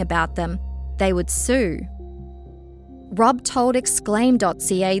talking about them, they would sue. Rob told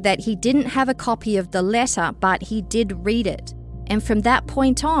Exclaim.ca that he didn't have a copy of the letter, but he did read it. And from that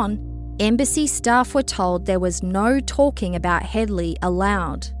point on, embassy staff were told there was no talking about Hedley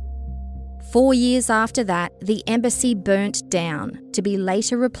allowed. 4 years after that, the embassy burnt down to be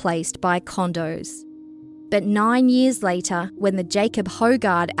later replaced by condos. But 9 years later, when the Jacob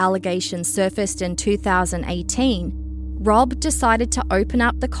Hoggard allegation surfaced in 2018, Rob decided to open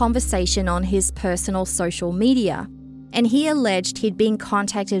up the conversation on his personal social media, and he alleged he'd been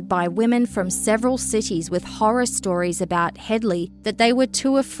contacted by women from several cities with horror stories about Hedley that they were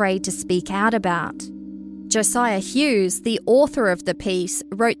too afraid to speak out about. Josiah Hughes, the author of the piece,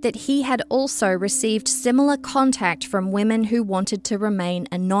 wrote that he had also received similar contact from women who wanted to remain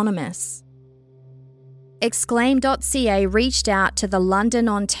anonymous. Exclaim.ca reached out to the London,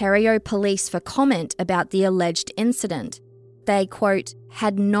 Ontario police for comment about the alleged incident. They, quote,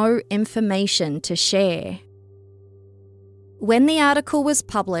 had no information to share. When the article was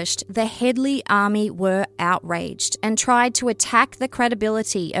published, the Hedley army were outraged and tried to attack the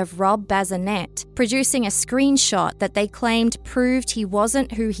credibility of Rob Bazinet, producing a screenshot that they claimed proved he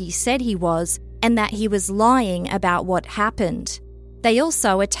wasn't who he said he was and that he was lying about what happened. They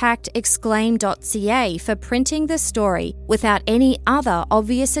also attacked Exclaim.ca for printing the story without any other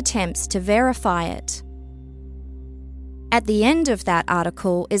obvious attempts to verify it. At the end of that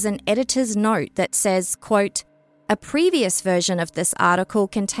article is an editor's note that says, quote, a previous version of this article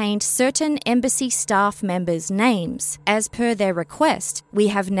contained certain embassy staff members' names. As per their request, we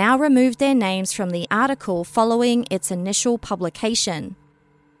have now removed their names from the article following its initial publication.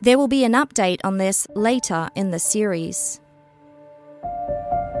 There will be an update on this later in the series.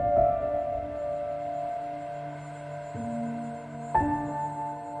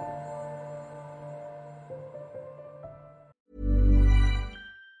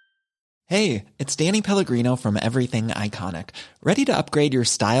 Hey, it's Danny Pellegrino from Everything Iconic. Ready to upgrade your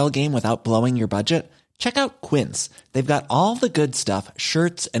style game without blowing your budget? Check out Quince. They've got all the good stuff,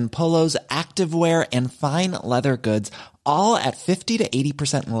 shirts and polos, activewear, and fine leather goods, all at 50 to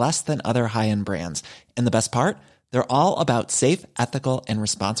 80% less than other high-end brands. And the best part? They're all about safe, ethical, and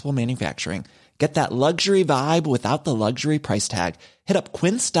responsible manufacturing. Get that luxury vibe without the luxury price tag. Hit up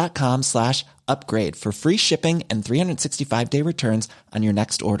quince.com/upgrade for free shipping and 365-day returns on your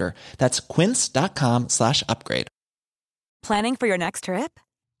next order. That's quince.com/upgrade. Planning for your next trip?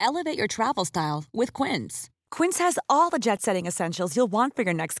 Elevate your travel style with Quince. Quince has all the jet-setting essentials you'll want for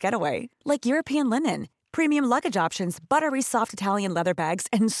your next getaway, like European linen, premium luggage options, buttery soft Italian leather bags,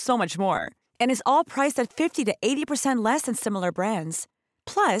 and so much more. And is all priced at 50 to 80% less than similar brands.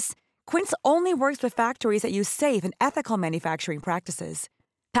 Plus, Quince only works with factories that use safe and ethical manufacturing practices.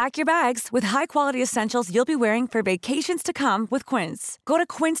 Pack your bags with high-quality essentials you'll be wearing for vacations to come with Quince. Go to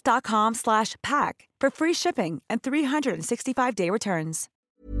quince.com/pack for free shipping and 365-day returns.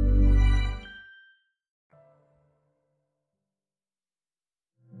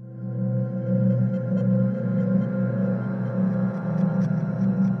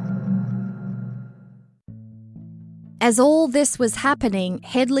 As all this was happening,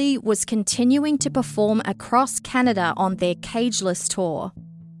 Hedley was continuing to perform across Canada on their Cageless tour.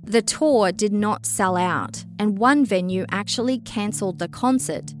 The tour did not sell out, and one venue actually cancelled the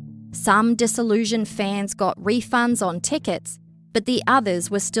concert. Some disillusioned fans got refunds on tickets, but the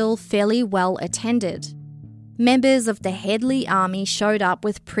others were still fairly well attended. Members of the Hedley army showed up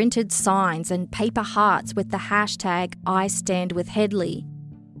with printed signs and paper hearts with the hashtag #IStandWithHedley.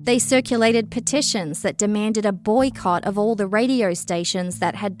 They circulated petitions that demanded a boycott of all the radio stations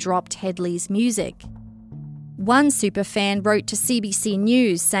that had dropped Hedley's music. One superfan wrote to CBC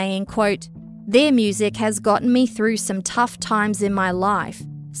News saying, quote, their music has gotten me through some tough times in my life,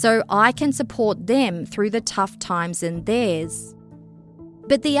 so I can support them through the tough times in theirs.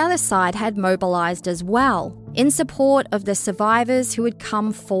 But the other side had mobilised as well, in support of the survivors who had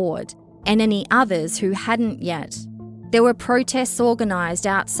come forward, and any others who hadn't yet. There were protests organised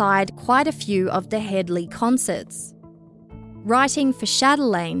outside quite a few of the Hedley concerts. Writing for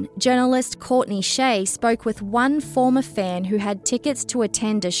Chatelaine, journalist Courtney Shea spoke with one former fan who had tickets to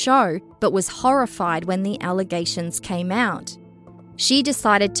attend a show but was horrified when the allegations came out. She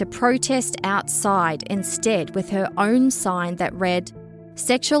decided to protest outside instead with her own sign that read,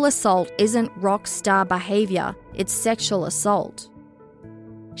 "Sexual assault isn't rock star behaviour, it's sexual assault."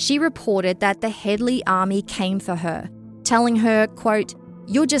 She reported that the Hedley army came for her, telling her, quote,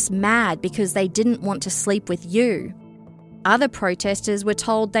 "You're just mad because they didn't want to sleep with you." Other protesters were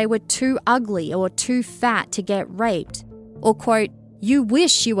told they were too ugly or too fat to get raped, or, quote, "You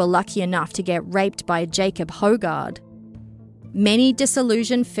wish you were lucky enough to get raped by Jacob Hoggard." Many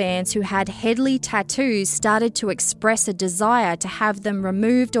disillusioned fans who had Hedley tattoos started to express a desire to have them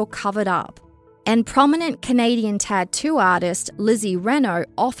removed or covered up, and prominent Canadian tattoo artist Lizzie Renault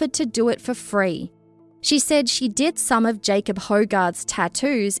offered to do it for free. She said she did some of Jacob Hoggard's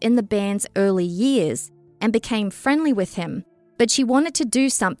tattoos in the band's early years and became friendly with him, but she wanted to do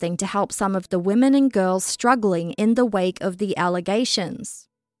something to help some of the women and girls struggling in the wake of the allegations.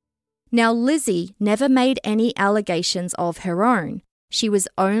 Now, Lizzie never made any allegations of her own. She was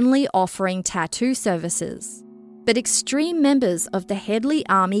only offering tattoo services. But extreme members of the Hedley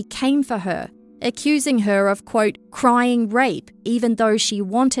army came for her, accusing her of, quote, crying rape even though she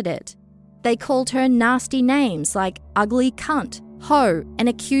wanted it. They called her nasty names like ugly cunt, hoe, and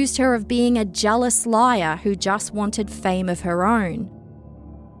accused her of being a jealous liar who just wanted fame of her own.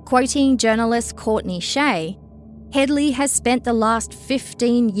 Quoting journalist Courtney Shea, Hedley has spent the last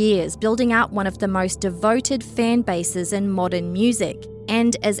 15 years building up one of the most devoted fan bases in modern music,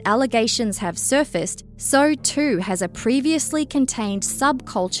 and as allegations have surfaced, so too has a previously contained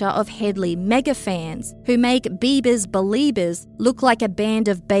subculture of Hedley mega fans who make Bieber's Beliebers look like a band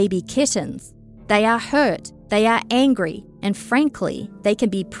of baby kittens. They are hurt, they are angry, and frankly, they can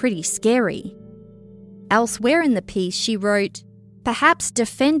be pretty scary. Elsewhere in the piece, she wrote, "Perhaps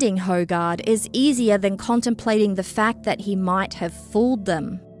defending Hoggard is easier than contemplating the fact that he might have fooled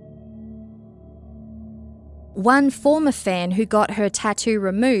them." One former fan who got her tattoo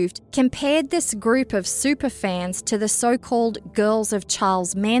removed compared this group of superfans to the so-called Girls of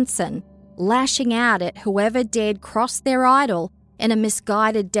Charles Manson, lashing out at whoever dared cross their idol in a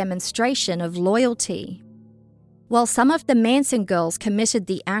misguided demonstration of loyalty. While some of the Manson girls committed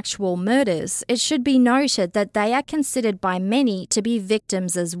the actual murders, it should be noted that they are considered by many to be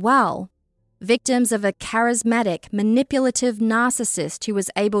victims as well. Victims of a charismatic, manipulative narcissist who was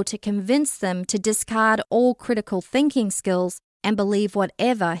able to convince them to discard all critical thinking skills and believe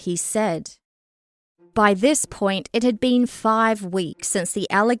whatever he said. By this point, it had been 5 weeks since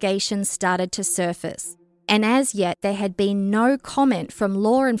the allegations started to surface, and as yet there had been no comment from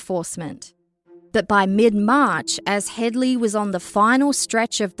law enforcement. But by mid-March, as Hedley was on the final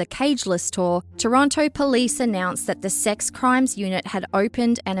stretch of the Cageless Tour, Toronto police announced that the Sex Crimes Unit had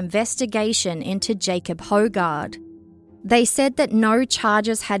opened an investigation into Jacob Hoggard. They said that no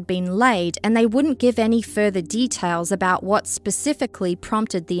charges had been laid and they wouldn't give any further details about what specifically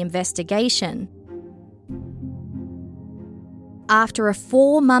prompted the investigation. After a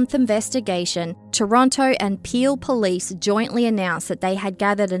 4-month investigation, Toronto and Peel police jointly announced that they had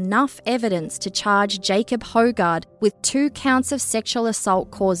gathered enough evidence to charge Jacob Hoggard with 2 counts of sexual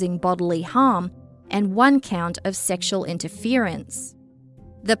assault causing bodily harm and 1 count of sexual interference.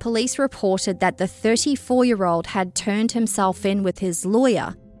 The police reported that the 34-year-old had turned himself in with his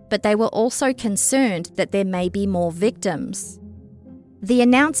lawyer, but they were also concerned that there may be more victims. The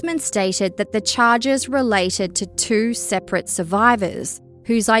announcement stated that the charges related to 2 separate survivors,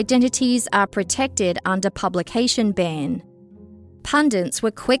 whose identities are protected under publication ban. Pundits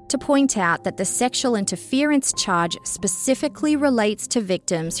were quick to point out that the sexual interference charge specifically relates to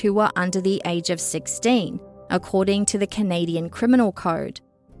victims who were under the age of 16, according to the Canadian Criminal Code.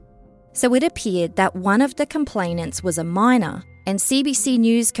 So it appeared that one of the complainants was a minor, and CBC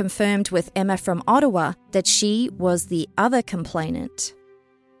News confirmed with Emma from Ottawa that she was the other complainant.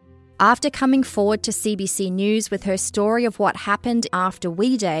 After coming forward to CBC News with her story of what happened after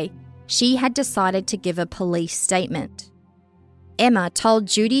We Day, she had decided to give a police statement. Emma told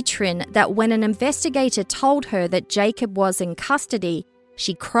Judy Trin that when an investigator told her that Jacob was in custody,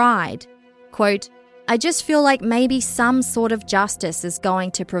 she cried, quote, "I just feel like maybe some sort of justice is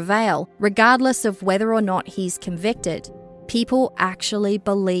going to prevail, regardless of whether or not he's convicted. People actually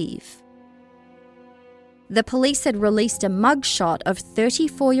believe." The police had released a mugshot of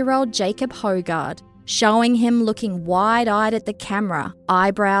 34-year-old Jacob Hoggard, showing him looking wide-eyed at the camera,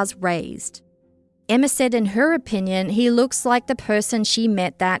 eyebrows raised. Emma said in her opinion he looks like the person she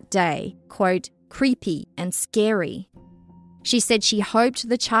met that day, quote, "creepy and scary." She said she hoped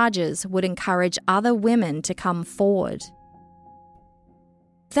the charges would encourage other women to come forward.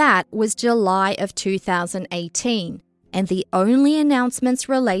 That was July of 2018. And the only announcements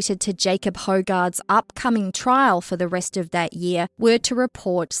related to Jacob Hoggard's upcoming trial for the rest of that year were to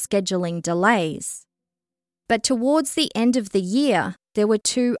report scheduling delays. But towards the end of the year, there were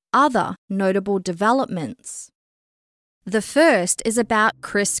 2 other notable developments. The first is about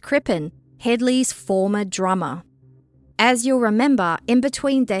Chris Crippen, Hedley's former drummer. As you'll remember, in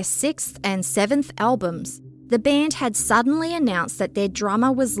between their 6th and 7th albums, the band had suddenly announced that their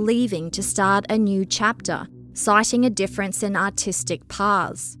drummer was leaving to start a new chapter, citing a difference in artistic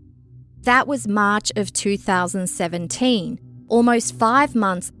paths. That was March of 2017, almost 5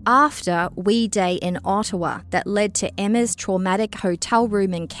 months after We Day in Ottawa that led to Emma's traumatic hotel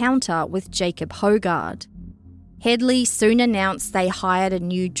room encounter with Jacob Hoggard. Hedley soon announced they hired a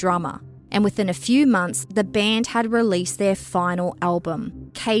new drummer, and within a few months the band had released their final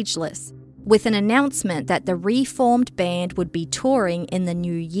album, Cageless, with an announcement that the reformed band would be touring in the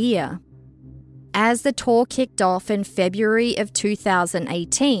new year. As the tour kicked off in February of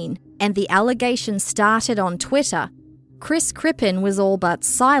 2018 and the allegations started on Twitter, Chris Crippen was all but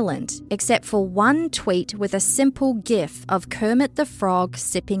silent, except for one tweet with a simple gif of Kermit the Frog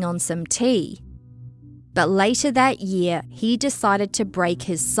sipping on some tea. But later that year, he decided to break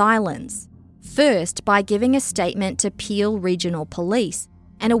his silence, first by giving a statement to Peel Regional Police,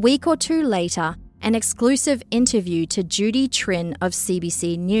 and a week or 2 later, an exclusive interview to Judy Trin of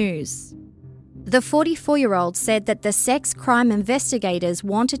CBC News. The 44-year-old said that the sex crime investigators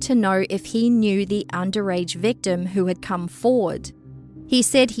wanted to know if he knew the underage victim who had come forward. He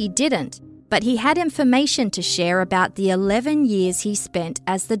said he didn't, but he had information to share about the 11 years he spent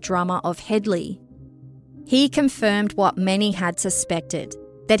as the drummer of Hedley. He confirmed what many had suspected,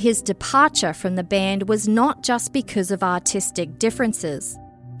 that his departure from the band was not just because of artistic differences.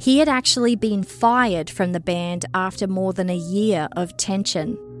 He had actually been fired from the band after more than a year of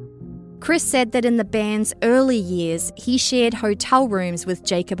tension. Chris said that in the band's early years, he shared hotel rooms with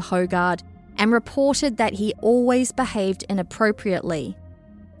Jacob Hoggard and reported that he always behaved inappropriately.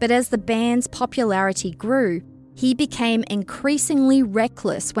 But as the band's popularity grew, he became increasingly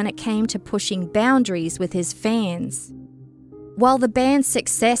reckless when it came to pushing boundaries with his fans. While the band's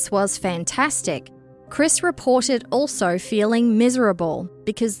success was fantastic, Chris reported also feeling miserable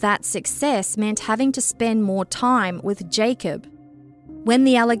because that success meant having to spend more time with Jacob. When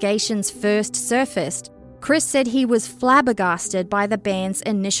the allegations first surfaced, Chris said he was flabbergasted by the band's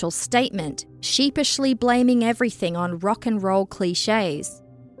initial statement, sheepishly blaming everything on rock and roll cliches.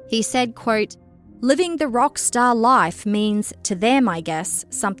 He said, quote, "Living the rock star life means, to them I guess,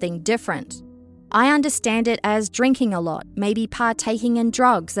 something different. I understand it as drinking a lot, maybe partaking in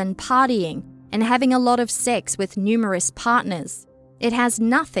drugs and partying, and having a lot of sex with numerous partners. It has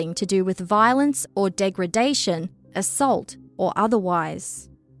nothing to do with violence or degradation, assault, or otherwise."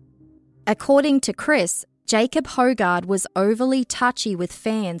 According to Chris, Jacob Hoggard was overly touchy with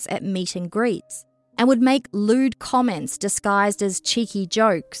fans at meet and greets and would make lewd comments disguised as cheeky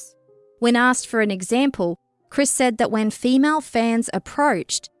jokes. When asked for an example, Chris said that when female fans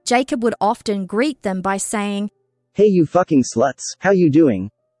approached, Jacob would often greet them by saying, "Hey you fucking sluts, how you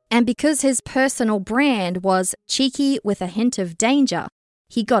doing?" And because his personal brand was cheeky with a hint of danger,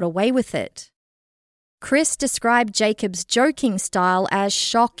 he got away with it. Chris described Jacob's joking style as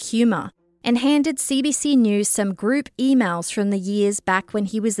shock humour and handed CBC News some group emails from the years back when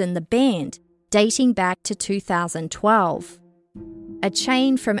he was in the band, dating back to 2012. A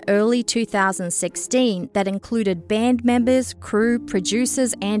chain from early 2016 that included band members, crew,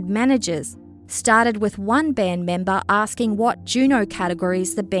 producers and managers started with one band member asking what Juno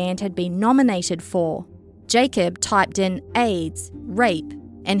categories the band had been nominated for. Jacob typed in AIDS, rape,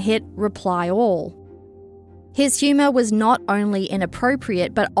 and hit reply all. His humour was not only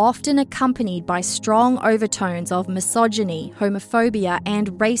inappropriate but often accompanied by strong overtones of misogyny, homophobia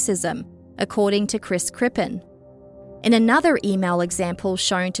and racism, according to Chris Crippen. In another email example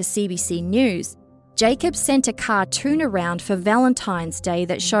shown to CBC News, Jacob sent a cartoon around for Valentine's Day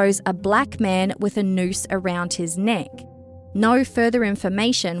that shows a black man with a noose around his neck. No further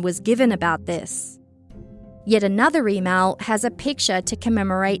information was given about this. Yet another email has a picture to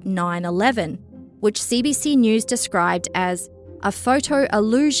commemorate 9/11, which CBC News described as a photo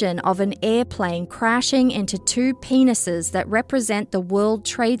illusion of an airplane crashing into two penises that represent the World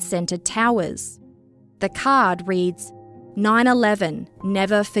Trade Center towers. The card reads, 9/11,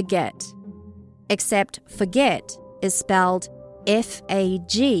 never forget. Except forget is spelled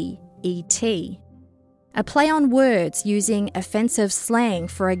F-A-G-E-T. A play on words using offensive slang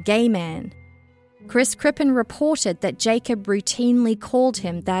for a gay man. Chris Crippen reported that Jacob routinely called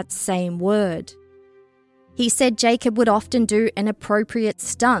him that same word. He said Jacob would often do inappropriate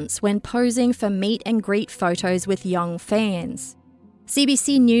stunts when posing for meet and greet photos with young fans.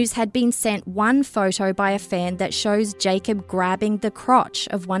 CBC News had been sent one photo by a fan that shows Jacob grabbing the crotch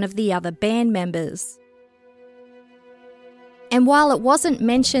of one of the other band members. And while it wasn't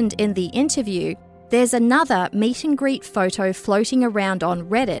mentioned in the interview, there's another meet and greet photo floating around on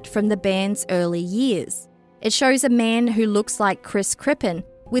Reddit from the band's early years. It shows a man who looks like Chris Crippen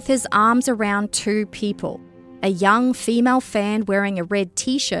with his arms around two people, a young female fan wearing a red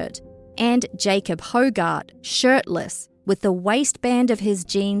t-shirt and Jacob Hoggard, shirtless, with the waistband of his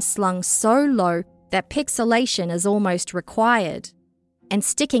jeans slung so low that pixelation is almost required. And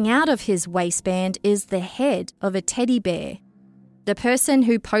sticking out of his waistband is the head of a teddy bear. The person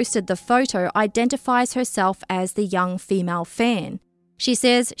who posted the photo identifies herself as the young female fan. She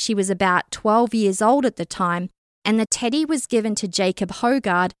says she was about 12 years old at the time, and the teddy was given to Jacob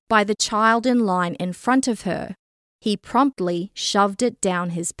Hoggard by the child in line in front of her. He promptly shoved it down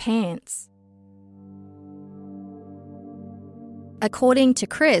his pants. According to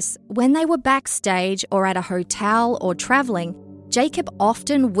Chris, when they were backstage or at a hotel or travelling, Jacob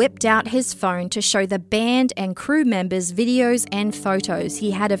often whipped out his phone to show the band and crew members videos and photos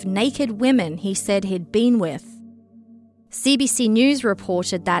he had of naked women he said he'd been with. CBC News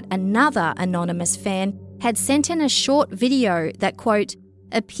reported that another anonymous fan had sent in a short video that, quote,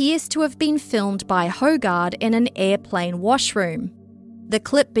 appears to have been filmed by Hoggard in an airplane washroom. The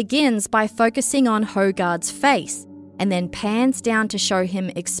clip begins by focusing on Hoggard's face and then pans down to show him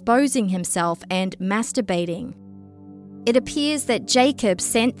exposing himself and masturbating. It appears that Jacob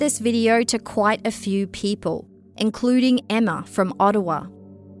sent this video to quite a few people, including Emma from Ottawa.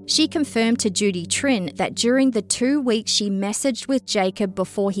 She confirmed to Judy Trin that during the 2 weeks she messaged with Jacob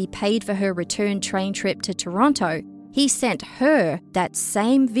before he paid for her return train trip to Toronto, he sent her that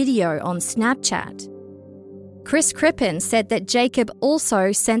same video on Snapchat. Chris Crippen said that Jacob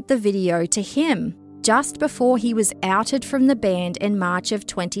also sent the video to him just before he was outed from the band in March of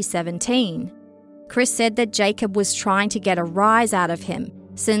 2017. Chris said that Jacob was trying to get a rise out of him,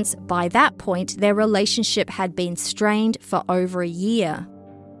 since by that point their relationship had been strained for over a year.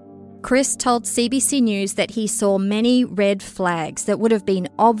 Chris told CBC News that he saw many red flags that would have been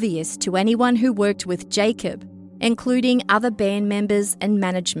obvious to anyone who worked with Jacob, including other band members and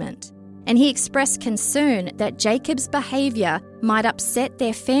management. And he expressed concern that Jacob's behaviour might upset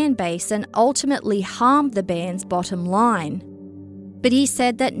their fan base and ultimately harm the band's bottom line. But he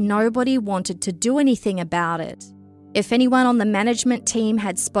said that nobody wanted to do anything about it. If anyone on the management team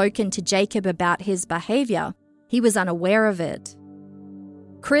had spoken to Jacob about his behaviour, he was unaware of it.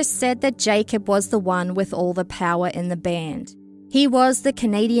 Chris said that Jacob was the one with all the power in the band. He was the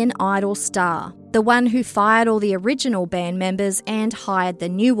Canadian Idol star, the one who fired all the original band members and hired the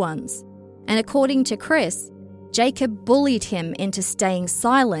new ones. And according to Chris, Jacob bullied him into staying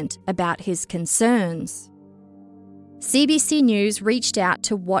silent about his concerns. CBC News reached out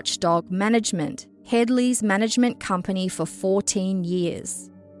to Watchdog Management, Hedley's management company, for 14 years.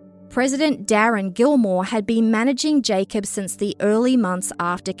 President Darren Gilmore had been managing Jacob since the early months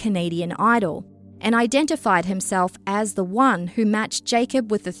after Canadian Idol and identified himself as the one who matched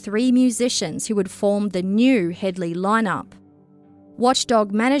Jacob with the 3 musicians who would form the new Hedley lineup.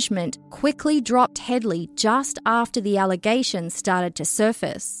 Watchdog Management quickly dropped Hedley just after the allegations started to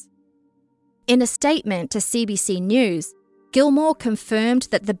surface. In a statement to CBC News, Gilmore confirmed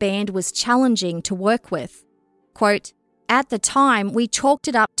that the band was challenging to work with. Quote, "At the time, we chalked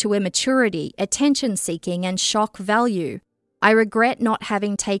it up to immaturity, attention-seeking and shock value. I regret not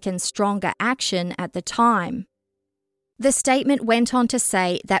having taken stronger action at the time." The statement went on to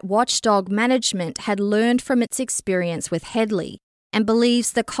say that Watchdog Management had learned from its experience with Hedley and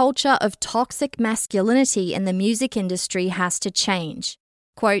believes the culture of toxic masculinity in the music industry has to change.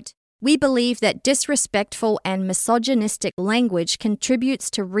 Quote, "We believe that disrespectful and misogynistic language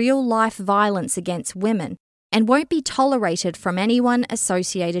contributes to real-life violence against women and won't be tolerated from anyone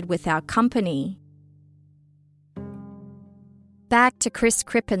associated with our company." Back to Chris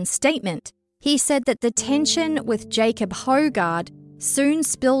Crippen's statement, he said that the tension with Jacob Hoggard soon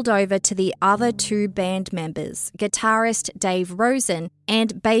spilled over to the other 2 band members, guitarist Dave Rosen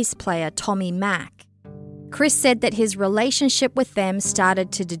and bass player Tommy Mack. Chris said that his relationship with them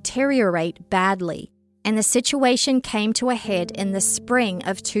started to deteriorate badly, and the situation came to a head in the spring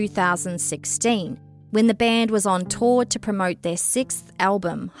of 2016, when the band was on tour to promote their 6th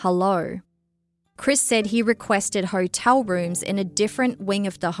album, Hello. Chris said he requested hotel rooms in a different wing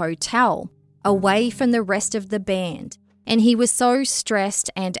of the hotel, away from the rest of the band, and he was so stressed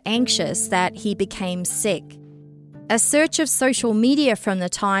and anxious that he became sick. A search of social media from the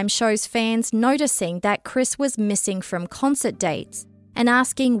time shows fans noticing that Chris was missing from concert dates and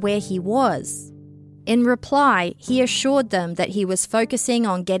asking where he was. In reply, he assured them that he was focusing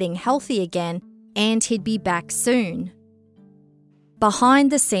on getting healthy again and he'd be back soon.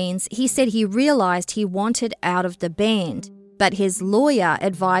 Behind the scenes, he said he realised he wanted out of the band, but his lawyer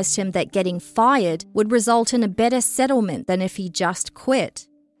advised him that getting fired would result in a better settlement than if he just quit.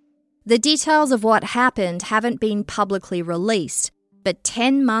 The details of what happened haven't been publicly released, but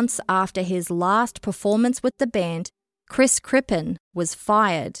 10 months after his last performance with the band, Chris Crippen was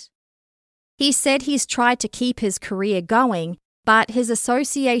fired. He said he's tried to keep his career going, but his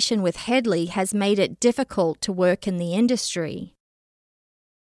association with Hedley has made it difficult to work in the industry.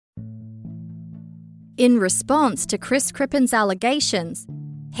 In response to Chris Crippen's allegations,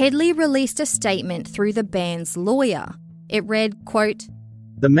 Hedley released a statement through the band's lawyer. It read, quote,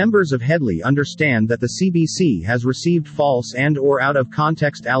 "The members of Hedley understand that the CBC has received false and/or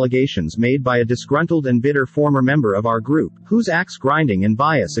out-of-context allegations made by a disgruntled and bitter former member of our group, whose axe grinding and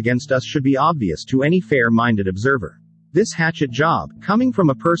bias against us should be obvious to any fair-minded observer. This hatchet job, coming from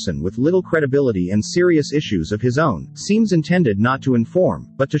a person with little credibility and serious issues of his own, seems intended not to inform,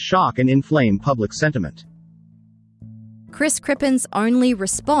 but to shock and inflame public sentiment." Chris Crippen's only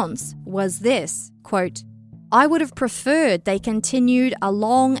response was this, quote, "I would have preferred they continued a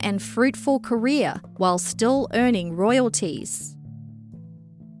long and fruitful career while still earning royalties."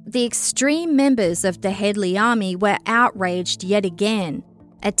 the extreme members of the Hedley army were outraged yet again,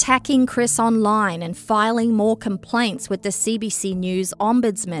 attacking Chris online and filing more complaints with the CBC News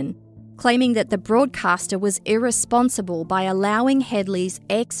ombudsman, claiming that the broadcaster was irresponsible by allowing Hedley's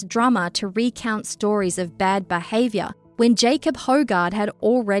ex-drummer to recount stories of bad behaviour when Jacob Hoggard had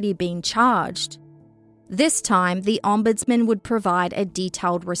already been charged. This time, the ombudsman would provide a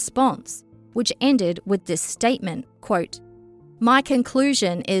detailed response, which ended with this statement, quote, "My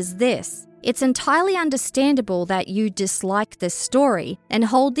conclusion is this. It's entirely understandable that you dislike this story and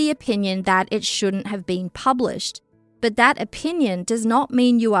hold the opinion that it shouldn't have been published. But that opinion does not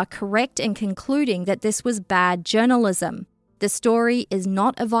mean you are correct in concluding that this was bad journalism. The story is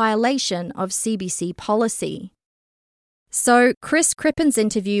not a violation of CBC policy." So, Chris Crippen's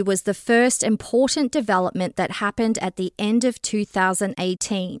interview was the first important development that happened at the end of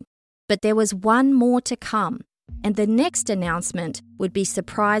 2018. But there was one more to come, and the next announcement would be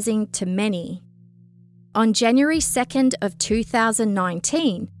surprising to many. On January 2nd of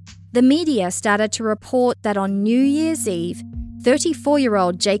 2019, the media started to report that on New Year's Eve,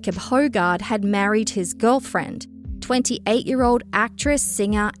 34-year-old Jacob Hoggard had married his girlfriend, 28-year-old actress,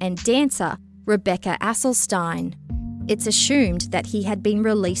 singer and dancer Rebecca Asselstein. It's assumed that he had been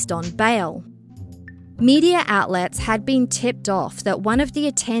released on bail. Media outlets had been tipped off that one of the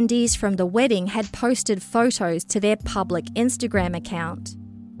attendees from the wedding had posted photos to their public Instagram account.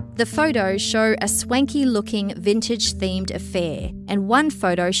 The photos show a swanky-looking, vintage-themed affair, and one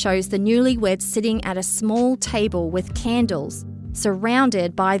photo shows the newlyweds sitting at a small table with candles,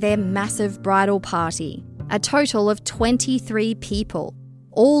 surrounded by their massive bridal party, a total of 23 people,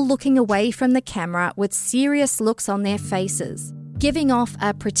 all looking away from the camera with serious looks on their faces, giving off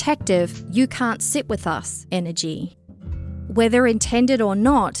a protective, "you can't sit with us" energy. Whether intended or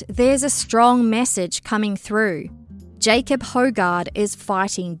not, there's a strong message coming through. Jacob Hoggard is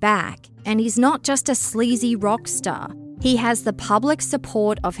fighting back, and he's not just a sleazy rock star. He has the public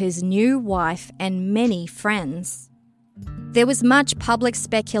support of his new wife and many friends. There was much public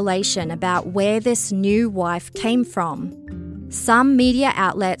speculation about where this new wife came from. Some media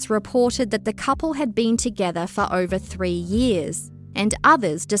outlets reported that the couple had been together for over 3 years, and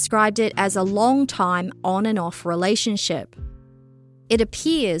others described it as a long-time on and off relationship. It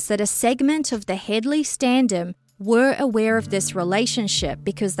appears that a segment of the Hedley standom were aware of this relationship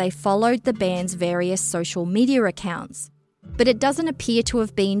because they followed the band's various social media accounts, but it doesn't appear to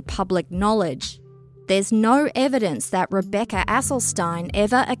have been public knowledge. There's no evidence that Rebecca Asselstein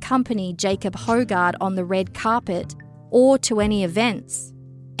ever accompanied Jacob Hoggard on the red carpet or to any events.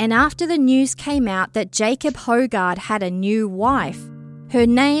 And after the news came out that Jacob Hoggard had a new wife, her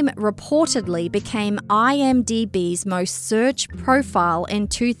name reportedly became IMDb's most searched profile in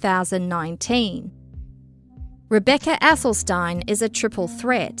 2019. Rebecca Asselstein is a triple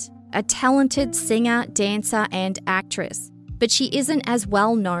threat, a talented singer, dancer and actress, but she isn't as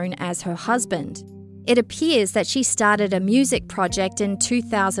well known as her husband. It appears that she started a music project in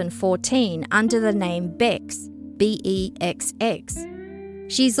 2014 under the name Bex, B-E-X-X.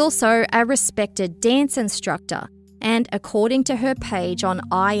 She's also a respected dance instructor, and according to her page on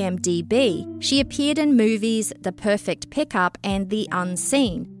IMDb, she appeared in movies The Perfect Pickup and The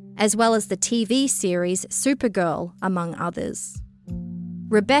Unseen, as well as the TV series Supergirl, among others.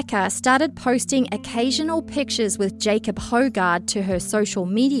 Rebecca started posting occasional pictures with Jacob Hoggard to her social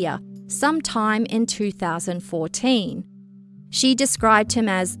media sometime in 2014. She described him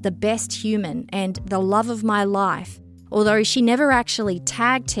as the best human and the love of my life, although she never actually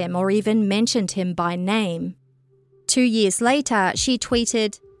tagged him or even mentioned him by name. 2 years later, she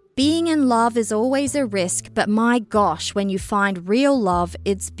tweeted, "Being in love is always a risk, but my gosh, when you find real love,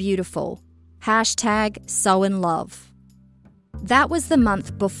 it's beautiful. #SoInLove." That was the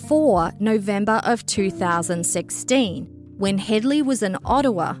month before November of 2016, when Hedley was in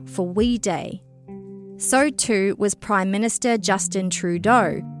Ottawa for We Day. So too was Prime Minister Justin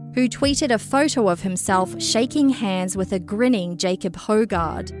Trudeau, who tweeted a photo of himself shaking hands with a grinning Jacob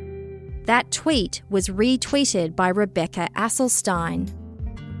Hoggard. That tweet was retweeted by Rebecca Asselstein.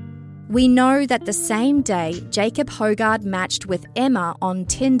 We know that the same day Jacob Hoggard matched with Emma on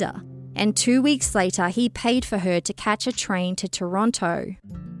Tinder, and 2 weeks later he paid for her to catch a train to Toronto.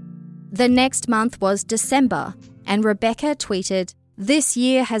 The next month was December, and Rebecca tweeted, "This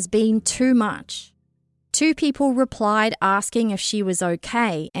year has been too much." 2 people replied asking if she was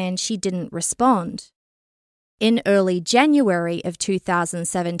okay, and she didn't respond. In early January of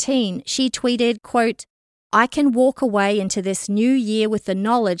 2017, she tweeted, quote, "I can walk away into this new year with the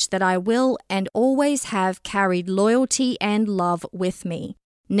knowledge that I will and always have carried loyalty and love with me.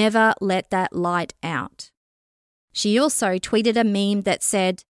 Never let that light out." She also tweeted a meme that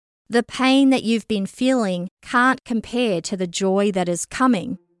said, The pain that you've been feeling can't compare to the joy that is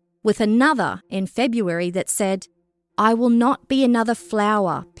coming, with another in February that said, I will not be another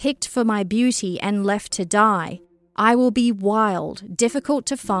flower picked for my beauty and left to die. I will be wild, difficult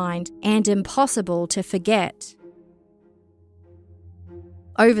to find, and impossible to forget.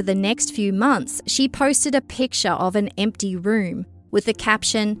 Over the next few months, she posted a picture of an empty room with the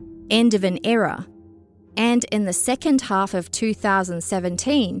caption, End of an Era. And in the second half of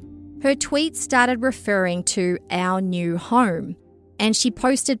 2017, her tweets started referring to our new home, and she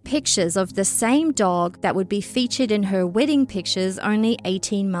posted pictures of the same dog that would be featured in her wedding pictures only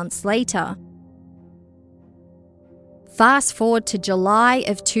 18 months later. Fast forward to July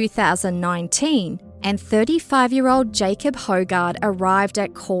of 2019, and 35-year-old Jacob Hoggard arrived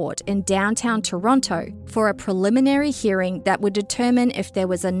at court in downtown Toronto for a preliminary hearing that would determine if there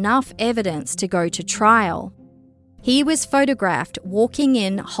was enough evidence to go to trial. He was photographed walking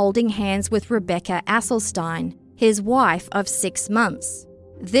in holding hands with Rebecca Asselstein, his wife of 6 months.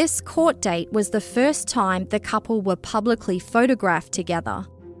 This court date was the first time the couple were publicly photographed together.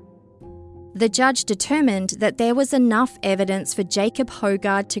 The judge determined that there was enough evidence for Jacob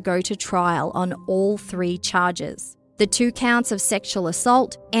Hoggard to go to trial on all 3 charges: the 2 counts of sexual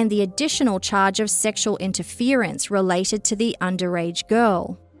assault and the additional charge of sexual interference related to the underage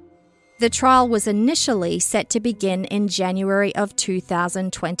girl. The trial was initially set to begin in January of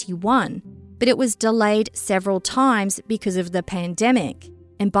 2021, but it was delayed several times because of the pandemic.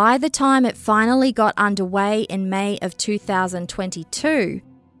 And by the time it finally got underway in May of 2022,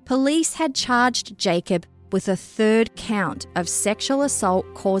 police had charged Jacob with a 3rd count of sexual assault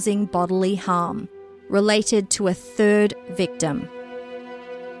causing bodily harm, related to a 3rd victim.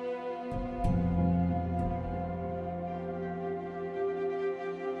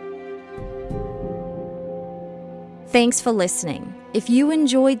 Thanks for listening. If you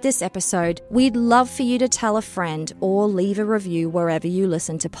enjoyed this episode, we'd love for you to tell a friend or leave a review wherever you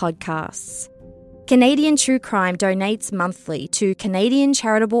listen to podcasts. Canadian True Crime donates monthly to Canadian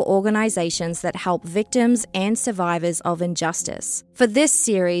charitable organisations that help victims and survivors of injustice. For this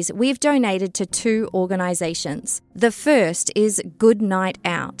series, we've donated to 2 organisations. The first is Good Night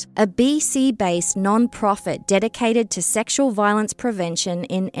Out, a BC-based non-profit dedicated to sexual violence prevention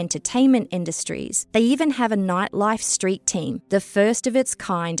in entertainment industries. They even have a nightlife street team, the first of its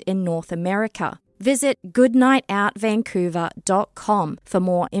kind in North America. Visit goodnightoutvancouver.com for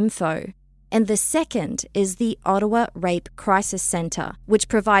more info. And the second is the Ottawa Rape Crisis Centre, which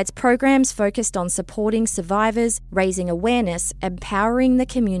provides programs focused on supporting survivors, raising awareness, empowering the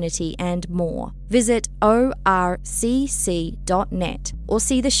community, and more. Visit orcc.net or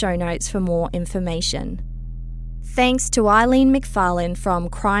see the show notes for more information. Thanks to Eileen McFarlane from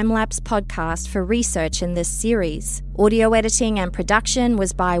Crime Labs Podcast for research in this series. Audio editing and production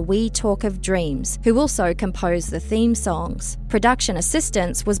was by We Talk of Dreams, who also composed the theme songs. Production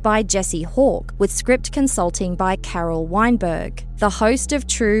assistance was by Jesse Hawke, with script consulting by Carol Weinberg. The host of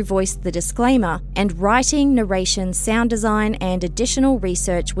True voiced the disclaimer, and writing, narration, sound design, and additional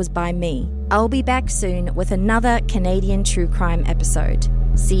research was by me. I'll be back soon with another Canadian True Crime episode.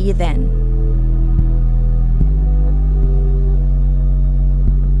 See you then.